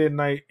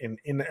 and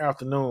in the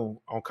afternoon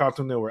on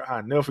Cartoon Network.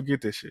 I never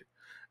forget this shit.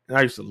 And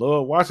I used to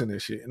love watching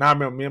this shit. And I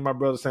remember me and my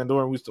brother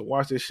Sandoran, we used to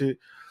watch this shit.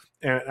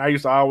 And I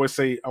used to always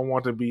say I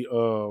want to be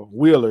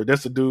Wheeler.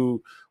 That's the dude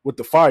with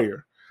the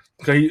fire.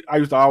 Cause I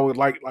used to always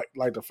like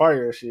the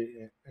fire and shit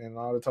and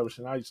all that type of shit.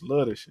 And I used to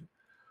love this shit.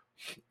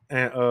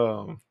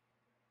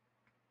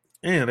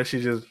 And that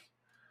shit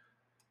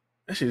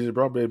just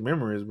brought back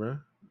memories, bro.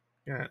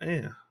 God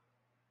damn.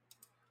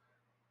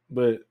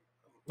 But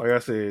like I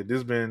said,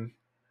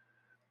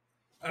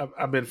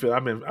 I've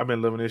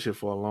been living this shit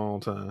for a long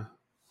time.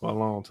 The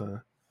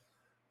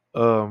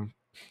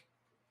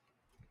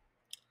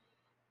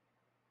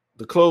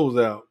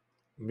closeout,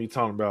 me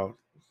talking about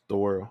the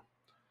world,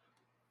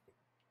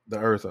 the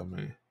earth. I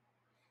mean,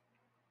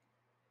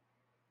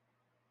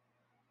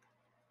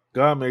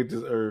 God made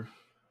this earth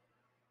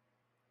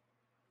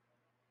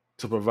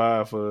to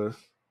provide for us,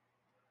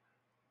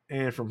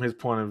 and from His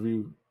point of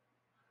view,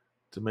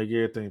 to make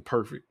everything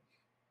perfect.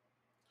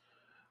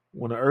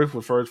 When the earth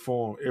was first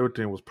formed,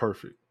 everything was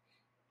perfect.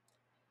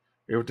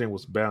 Everything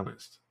was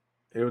balanced.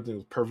 Everything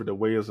was perfect the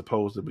way it's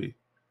supposed to be.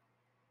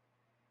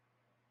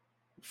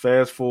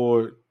 Fast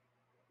forward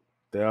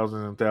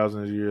thousands and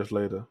thousands of years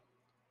later,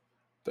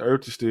 the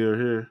earth is still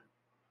here,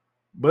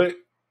 but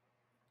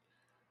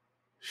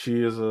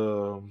she is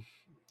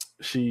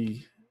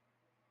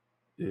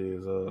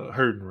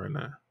hurting right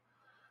now.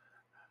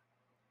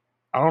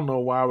 I don't know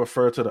why I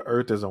refer to the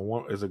earth as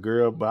a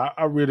girl, but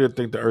I really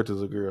think the earth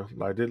is a girl.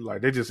 Like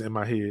they just in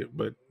my head,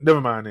 but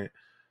never mind that.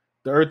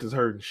 The earth is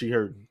hurting. She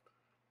hurting,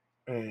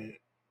 and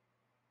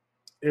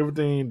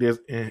everything that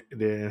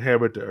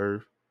inhabit the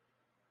earth.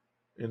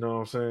 You know what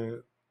I'm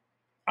saying?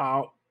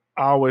 I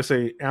always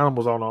say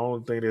animals are the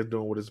only thing that's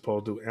doing what it's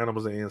supposed to do.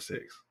 Animals and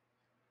insects.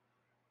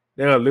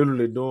 They are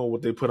literally doing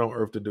what they put on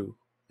earth to do,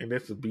 and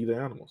that's to be the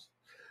animals.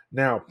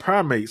 Now,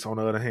 primates, on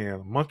the other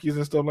hand, monkeys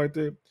and stuff like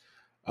that,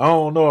 I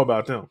don't know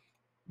about them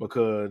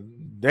because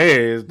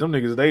them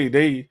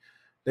niggas,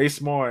 they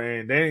smart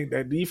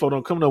and these folks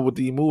don't come up with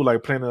these moves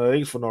like Planet of the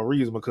Apes for no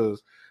reason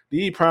because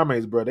these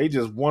primates, bro, they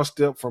just one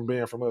step from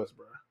being from us,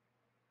 bro.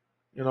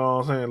 You know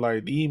what I'm saying?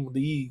 Like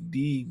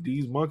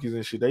these monkeys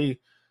and shit, they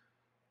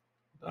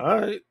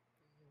all right.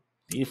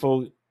 These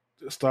folks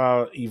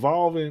start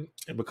evolving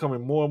and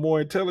becoming more and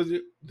more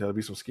intelligent. That'll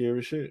be some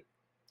scary shit.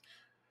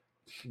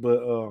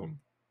 But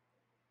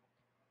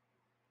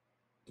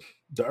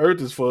the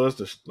earth is for us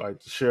to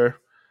share,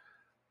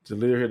 to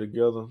live here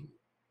together.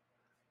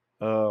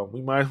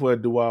 We might as well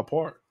do our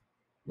part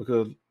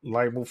because,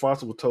 like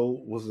Mufasa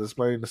was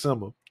explaining to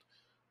Simba,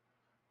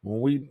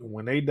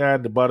 when they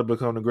died, the body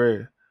become the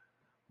grass.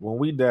 When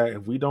we die,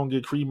 if we don't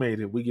get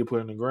cremated, we get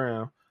put in the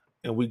ground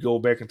and we go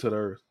back into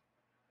the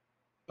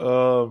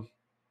earth.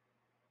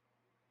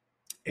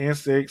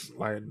 Insects,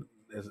 like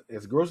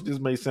as gross as this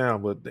may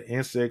sound, but the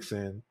insects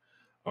and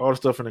all the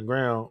stuff in the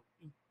ground,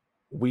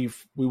 we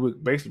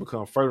would basically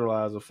become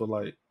fertilizer for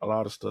like a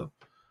lot of stuff.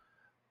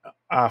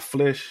 Our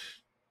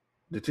flesh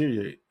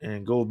deteriorate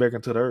and goes back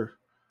into the earth,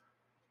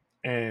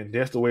 and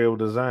that's the way it was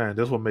designed.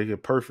 That's what make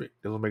it perfect.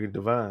 That's what make it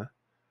divine.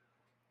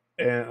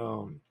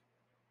 And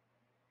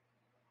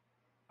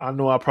I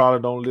know I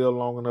probably don't live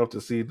long enough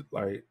to see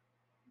like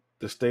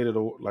the state of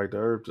the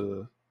earth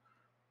to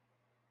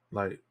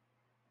like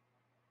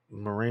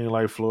marine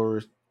life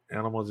flourish,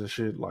 animals and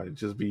shit like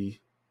just be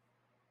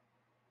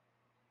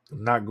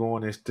not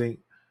going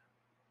extinct,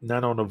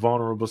 not on the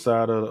vulnerable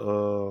side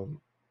of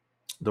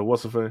the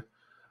what's the face.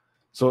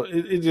 So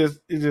it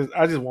just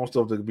I just want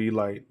stuff to be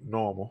like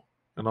normal.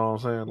 You know what I'm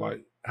saying?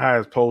 Like how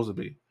it's supposed to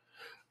be.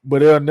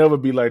 But it'll never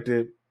be like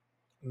that.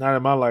 Not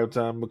in my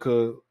lifetime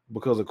because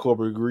of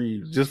corporate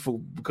greed.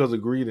 Because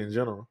of greed in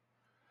general.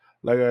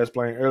 Like I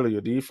explained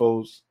earlier, these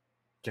folks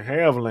can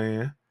have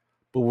land,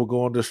 but we're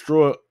going to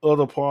destroy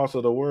other parts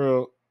of the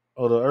world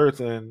of the earth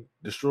and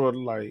destroy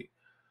like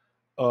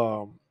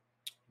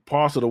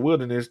parts of the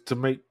wilderness to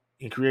make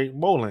and create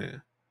more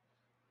land.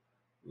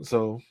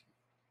 So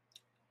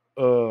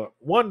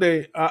one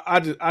day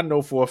I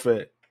know for a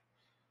fact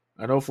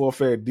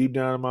deep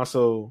down in my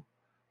soul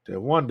that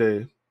one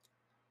day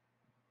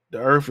the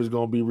earth is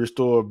going to be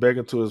restored back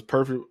into its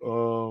perfect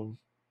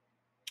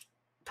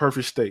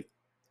state.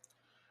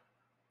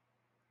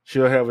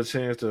 She'll have a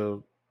chance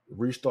to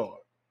restart.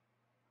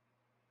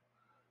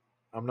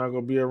 I'm not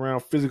going to be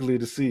around physically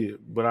to see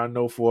it, but I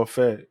know for a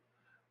fact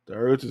the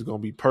earth is going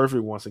to be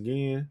perfect once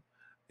again.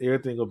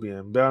 Everything will be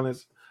in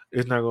balance.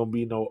 It's not gonna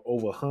be no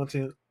over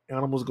hunting.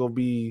 Animals gonna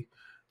be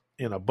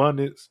in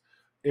abundance.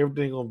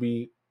 Everything gonna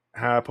be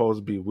how it's supposed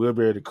to be. We'll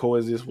be able to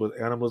coexist with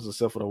animals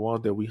except for the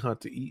ones that we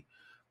hunt to eat.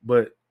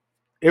 But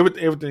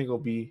everything gonna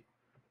be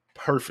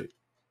perfect.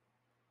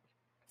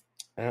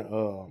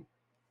 And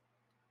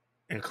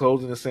in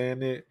closing and saying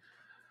that,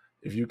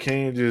 if you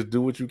can, just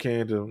do what you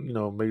can to,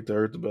 make the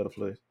earth a better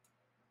place.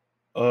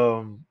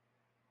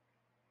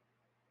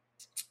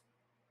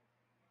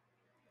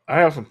 I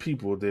have some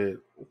people that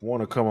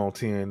want to come on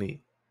TNE,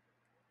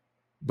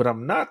 but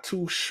I'm not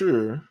too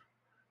sure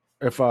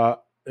if I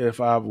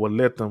would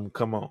let them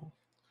come on.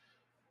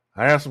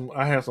 I have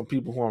some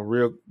people who I'm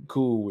real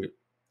cool with.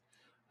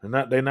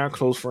 They're not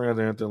close friends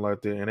or anything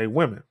like that, and they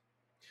women.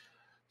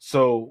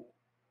 So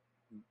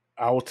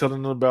I was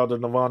telling them about the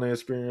Nirvana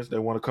experience. They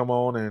want to come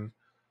on and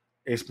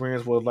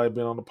experience what it's like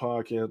being on the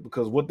podcast,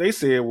 because what they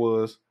said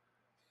was,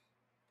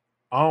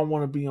 I don't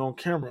want to be on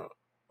camera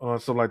or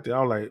stuff like that.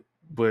 I was like,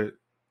 but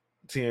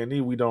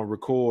TNE, we don't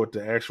record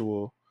the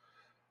actual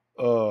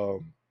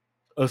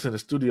us in the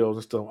studios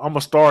and stuff. I'm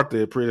gonna start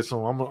there pretty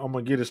soon. I'm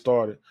gonna get it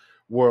started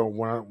where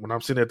when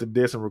I'm sitting at the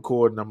desk and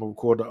recording, I'm gonna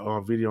record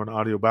the video and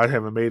audio, but I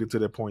haven't made it to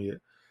that point yet.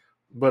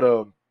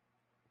 But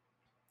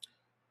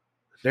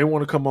they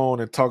want to come on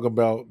and talk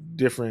about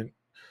different.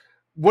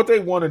 What they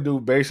want to do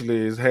basically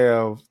is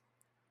have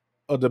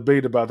a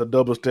debate about the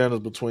double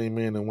standards between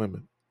men and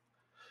women.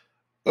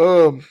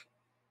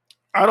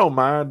 I don't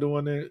mind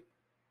doing it.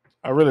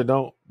 I really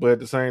don't, but at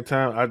the same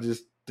time, I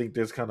just think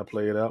that's kind of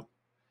played out.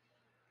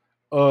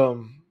 A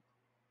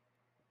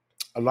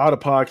lot of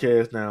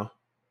podcasts now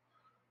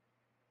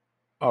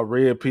are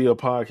red pill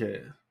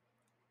podcasts.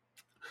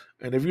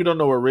 And if you don't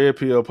know what red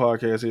pill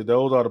podcast is,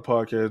 those are the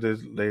podcasts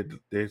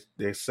that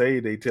they say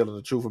they telling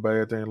the truth about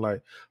everything.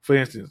 Like, for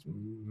instance,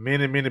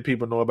 many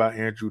people know about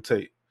Andrew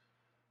Tate.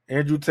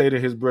 Andrew Tate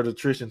and his brother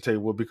Tristan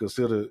Tate will be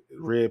considered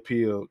red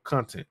pill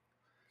content,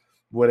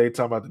 where they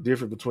talk about the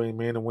difference between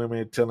men and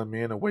women, telling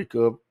men to wake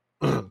up,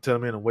 go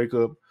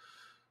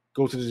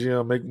to the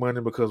gym, make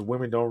money, because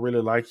women don't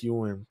really like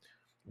you, and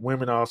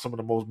women are some of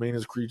the most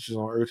meanest creatures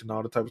on earth and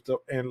all that type of stuff.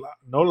 And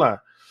no lie,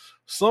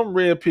 some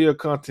red pill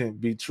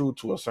content be true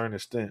to a certain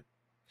extent,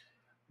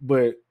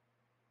 but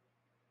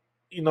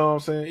you know what I'm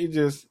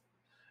saying?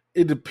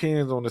 It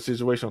depends on the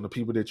situation, on the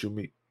people that you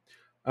meet.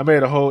 I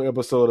made a whole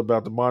episode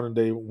about the modern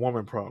day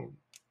woman problem.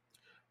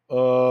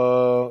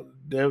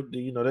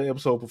 That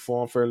episode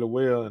performed fairly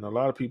well, and a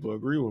lot of people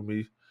agree with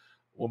me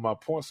with my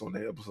points on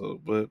that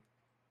episode. But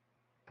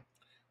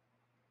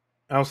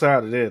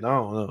outside of that, I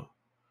don't know.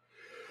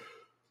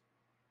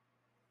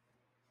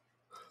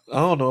 I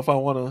don't know if I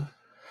want to.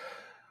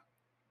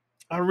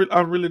 I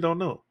really don't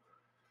know,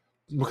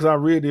 because I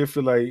really did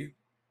feel like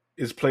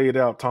it's played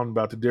out talking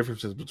about the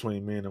differences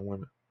between men and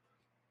women.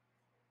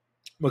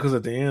 Because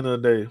at the end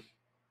of the day,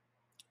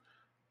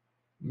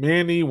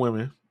 men need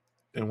women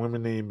and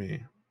women need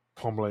men.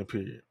 Point blank,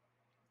 period.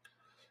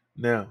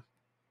 Now,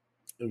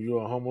 if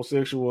you're a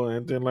homosexual or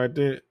anything like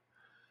that,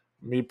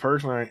 me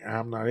personally,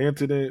 I'm not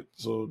into that,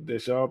 so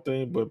that's y'all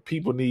thing. But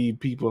people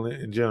need people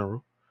in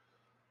general.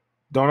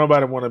 Don't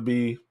nobody want to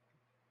be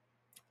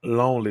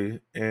lonely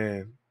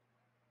and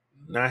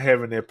not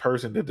having that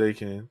person that they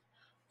can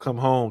come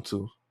home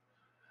to.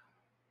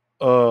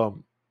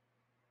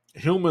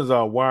 Humans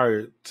are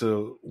wired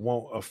to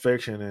want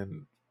affection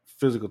and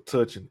physical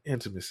touch and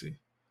intimacy.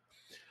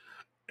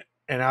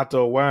 And after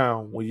a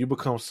while, when you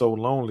become so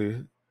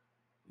lonely,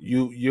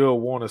 you'll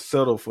want to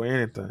settle for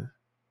anything.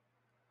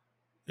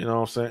 You know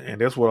what I'm saying?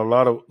 And that's what a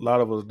lot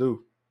of us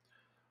do.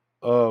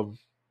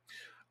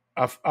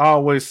 I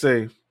always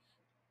say,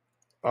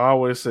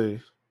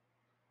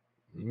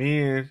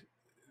 men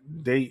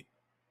date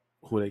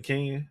who they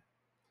can,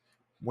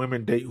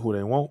 women date who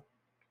they want,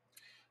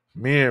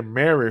 men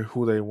marry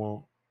who they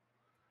want,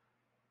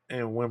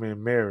 and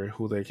women marry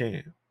who they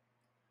can.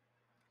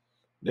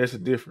 That's the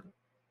difference.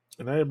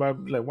 And everybody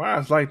be like, why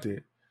is it like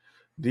that?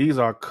 These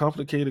are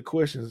complicated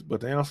questions,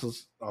 but the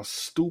answers are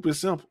stupid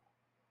simple.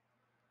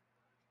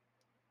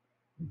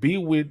 Be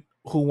with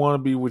who want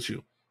to be with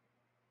you.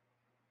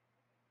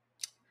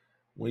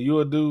 When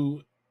you're a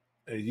dude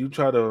and you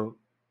try to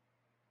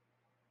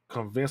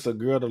convince a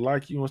girl to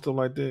like you and stuff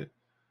like that,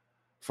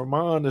 from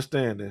my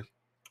understanding,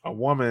 a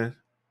woman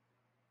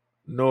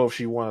know if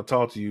she want to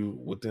talk to you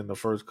within the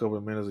first couple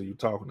of minutes of you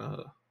talking to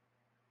her.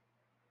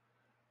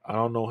 I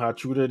don't know how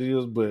true that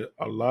is, but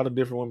a lot of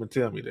different women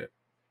tell me that.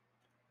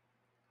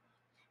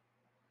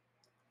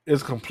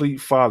 It's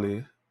complete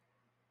folly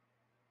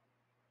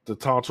to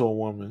talk to a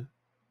woman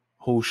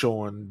who's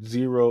showing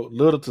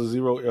little to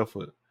zero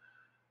effort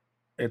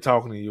in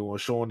talking to you or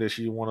showing that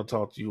she want to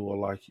talk to you or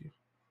like you.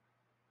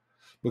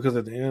 Because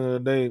at the end of the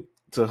day,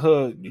 to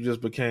her, you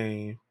just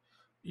became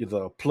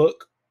either a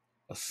pluck,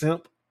 a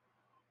simp,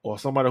 or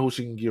somebody who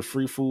she can get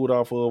free food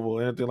off of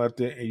or anything like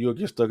that, and you'll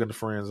get stuck in the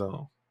friend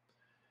zone.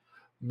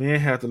 Men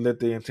have to let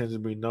their intentions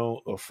be known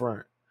up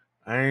front.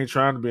 I ain't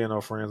trying to be in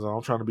no friend zone.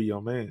 I'm trying to be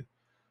your man.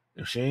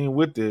 If she ain't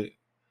with it,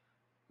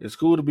 it's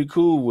cool to be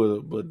cool with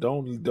her, but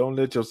don't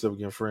let yourself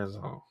get friend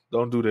zone.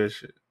 Don't do that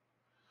shit.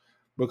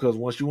 because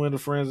once you in the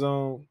friend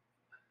zone,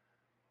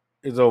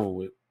 it's over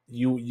with.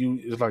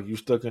 It's like you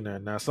stuck in there.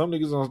 Now some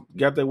niggas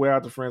got their way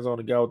out the friend zone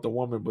and got with the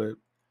woman, but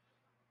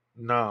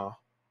nah,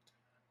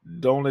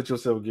 don't let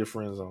yourself get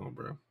friend zone,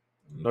 bro.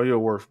 Know your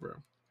worth, bro.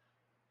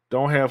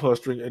 Don't have her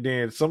string. And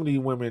then some of these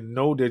women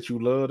know that you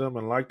love them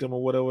and like them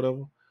or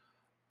whatever,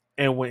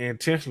 and will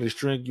intentionally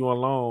string you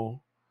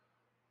along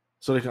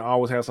so they can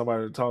always have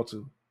somebody to talk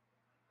to.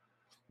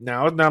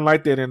 Now it's not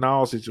like that in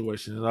all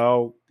situations, in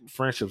all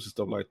friendships and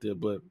stuff like that.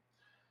 But,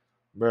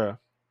 bruh,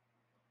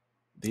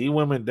 these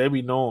women they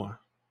be knowing,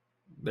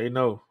 they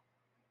know,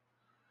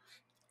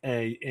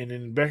 and in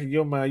the back of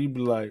your mind you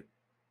be like,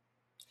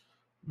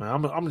 man,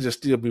 I'm gonna just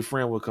still be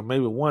friend with her.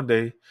 Maybe one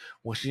day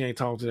when she ain't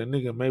talking to that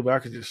nigga, maybe I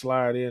could just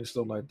slide in and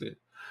stuff like that.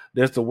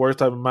 That's the worst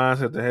type of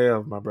mindset to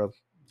have, my brother.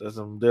 That's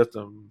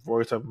the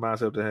worst type of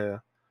mindset to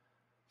have.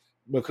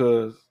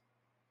 Because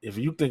if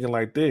you thinking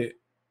like that,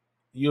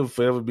 you'll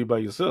forever be by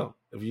yourself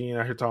if you ain't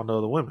out here talking to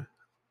other women.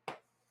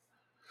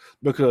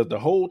 Because the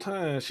whole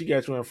time she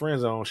got you in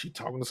friend zone, she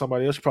talking to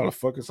somebody else, she probably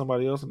fucking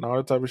somebody else and all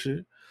that type of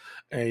shit.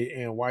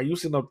 And while you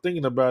sitting up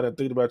thinking about it,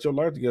 thinking about your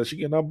life together, she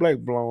getting her black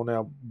blown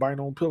out, biting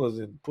on pillows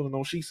and putting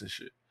on sheets and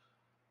shit.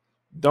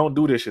 Don't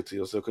do this shit to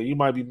yourself because you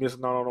might be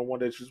missing out on the one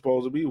that you're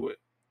supposed to be with.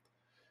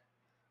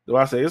 Though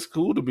I say it's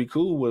cool to be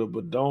cool with it,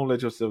 but don't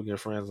let yourself get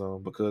friend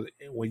zone because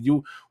when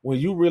you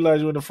realize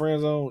you're in the friend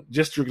zone,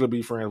 just strictly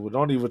be friends with.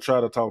 Don't even try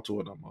to talk to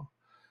her no more.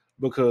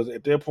 Because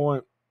at that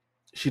point,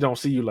 she don't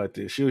see you like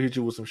this. She'll hit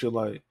you with some shit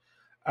like,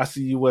 I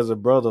see you as a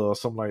brother or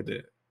something like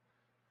that.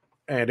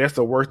 And that's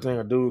the worst thing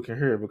a dude can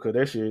hear because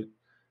that shit,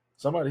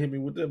 somebody hit me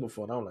with that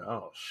before. And I'm like,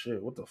 oh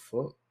shit, what the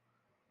fuck?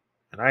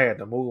 And I had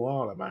to move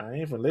on. Like, man, I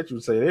ain't finna let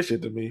you say that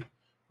shit to me.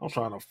 I'm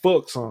trying to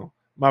fuck some.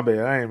 My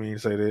bad, I ain't mean to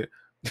say that.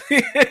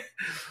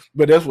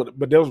 but that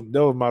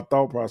was my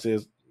thought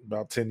process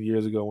about 10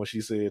 years ago when she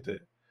said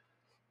that.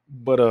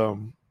 But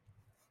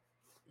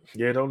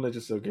yeah, don't let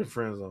yourself get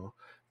friends on.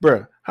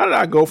 Bruh, how did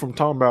I go from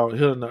talking about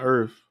healing the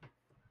earth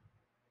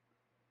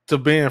to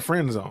being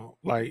friend zone?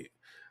 Like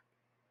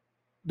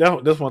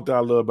that's one thing I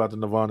love about the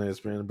Nirvana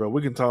experience, bro.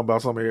 We can talk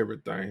about some of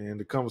everything and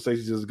the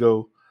conversation just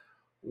go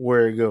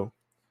where it go.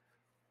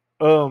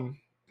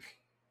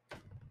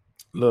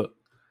 Look,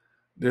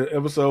 the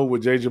episode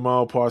with J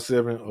Jamal Part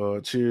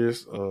 7,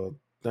 cheers.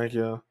 Thank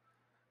y'all.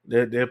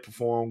 That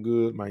performed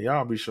good. Man,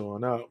 y'all be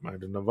showing out. Man,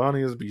 the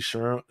Nirvanians be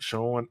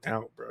showing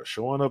out, bro.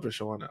 Showing up and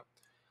showing out.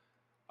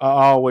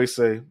 I always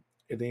say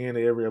at the end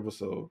of every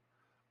episode,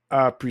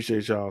 I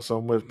appreciate y'all so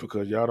much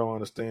because y'all don't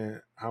understand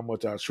how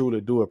much I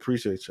truly do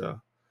appreciate y'all.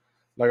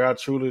 Like I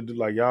truly do,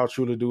 like y'all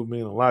truly do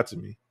mean a lot to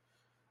me.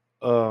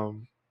 I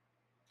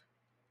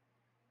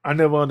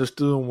never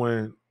understood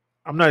when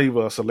I'm not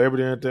even a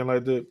celebrity or anything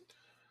like that,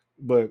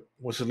 but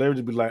when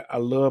celebrities be like, I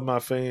love my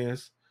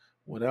fans,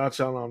 without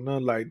y'all I'm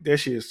none, like that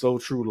shit is so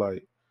true.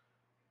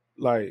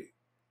 Like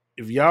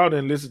if y'all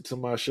didn't listen to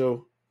my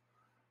show,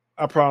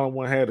 I probably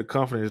wouldn't have the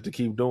confidence to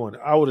keep doing it.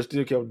 I would have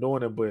still kept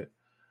doing it, but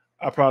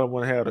I probably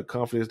wouldn't have the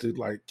confidence to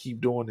like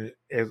keep doing it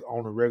as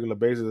on a regular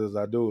basis as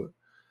I do it.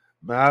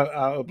 Man,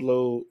 I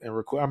upload and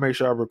record. I make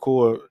sure I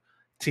record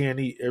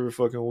 10 every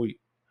fucking week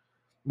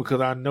because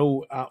I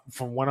know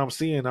from what I'm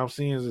seeing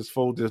is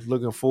folks that's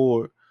looking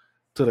forward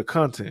to the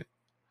content.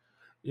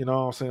 You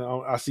know what I'm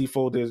saying? I see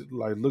folks that's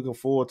like looking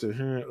forward to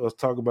hearing us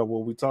talk about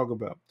what we talk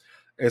about,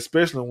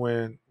 especially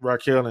when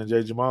Raquel and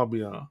J Jamal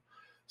be on.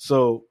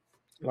 So,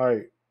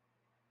 like,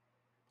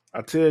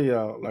 I tell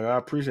y'all, like, I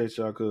appreciate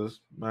y'all because,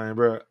 man,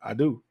 bro, I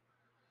do.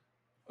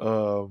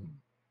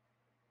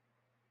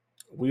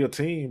 We a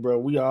team, bro.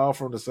 We all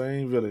from the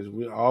same village.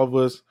 We all of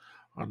us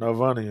are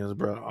Nirvanians,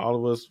 bro. All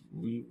of us,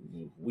 we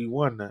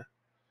won that.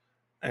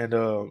 And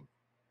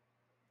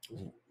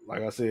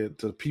like I said,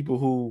 to the people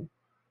who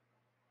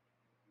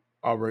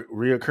are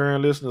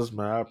reoccurring listeners,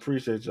 man, I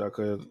appreciate y'all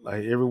because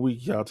like every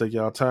week y'all take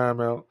y'all time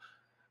out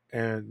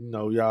and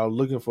y'all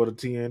looking for the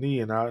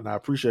TNE, and I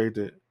appreciate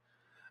that.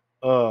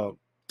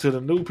 To the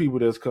new people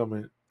that's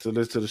coming to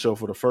listen to the show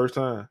for the first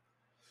time,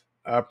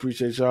 I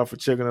appreciate y'all for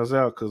checking us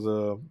out because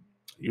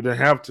you didn't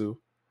have to.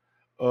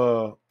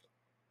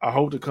 I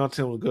hope the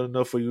content was good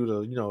enough for you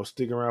to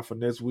stick around for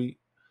next week.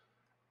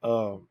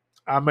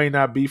 I may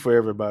not be for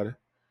everybody.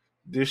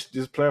 This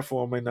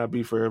platform may not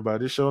be for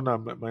everybody. This show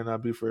may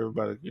not be for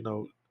everybody.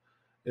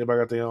 Everybody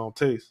got their own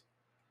taste.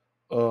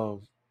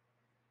 I'm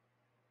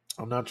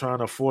not trying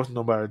to force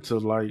nobody to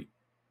like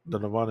the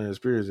Nirvana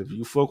experience. If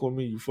you fuck with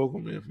me, you fuck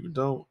with me. If you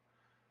don't,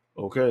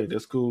 okay,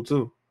 that's cool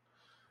too.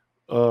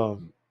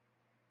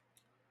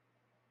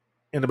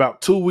 In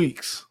about 2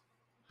 weeks,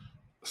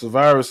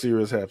 Survivor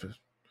Series happens.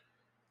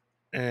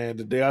 And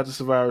the day after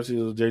Survivor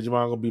Series, J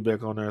Jamal gonna be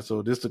back on there.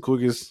 So this the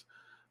quickest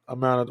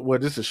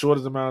this is the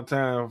shortest amount of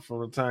time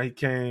from the time he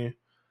came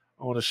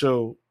on the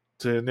show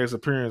to his next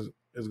appearance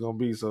is gonna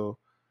be. So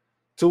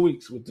 2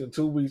 weeks. Within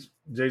 2 weeks,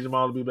 J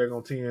Jamal will be back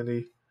on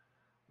TNE.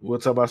 We'll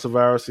talk about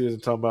Survivor Series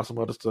and talk about some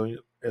other stuff.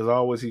 As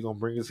always, he's gonna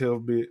bring his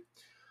health bit.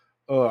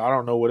 I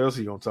don't know what else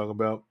he's gonna talk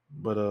about,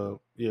 but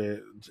yeah,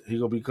 he's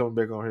gonna be coming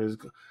back on here.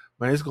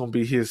 Man, it's gonna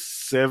be his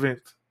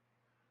 7th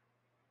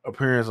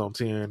appearance on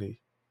TNE.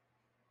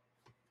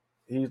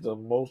 He's the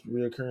most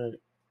recurring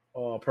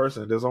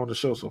person that's on the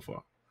show so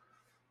far.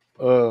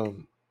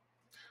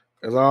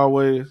 As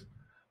always,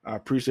 I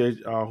appreciate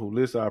y'all who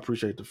listen. I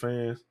appreciate the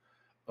fans.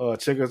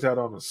 Check us out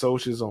on the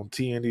socials on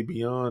TNE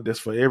Beyond. That's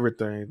for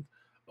everything.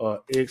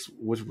 X,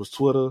 which was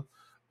Twitter,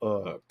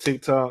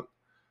 TikTok.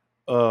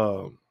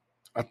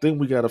 I think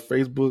we got a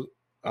Facebook.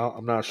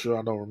 I'm not sure.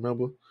 I don't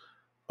remember.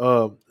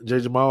 J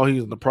Jamal,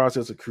 he's in the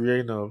process of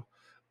creating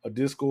a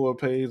Discord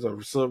page, a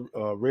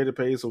Reddit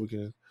page, so we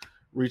can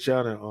reach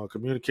out and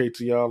communicate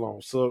to y'all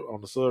on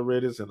the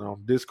subreddits and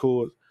on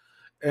Discord.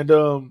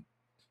 And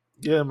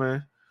yeah,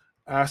 man,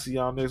 I'll see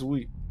y'all next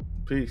week.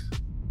 Peace.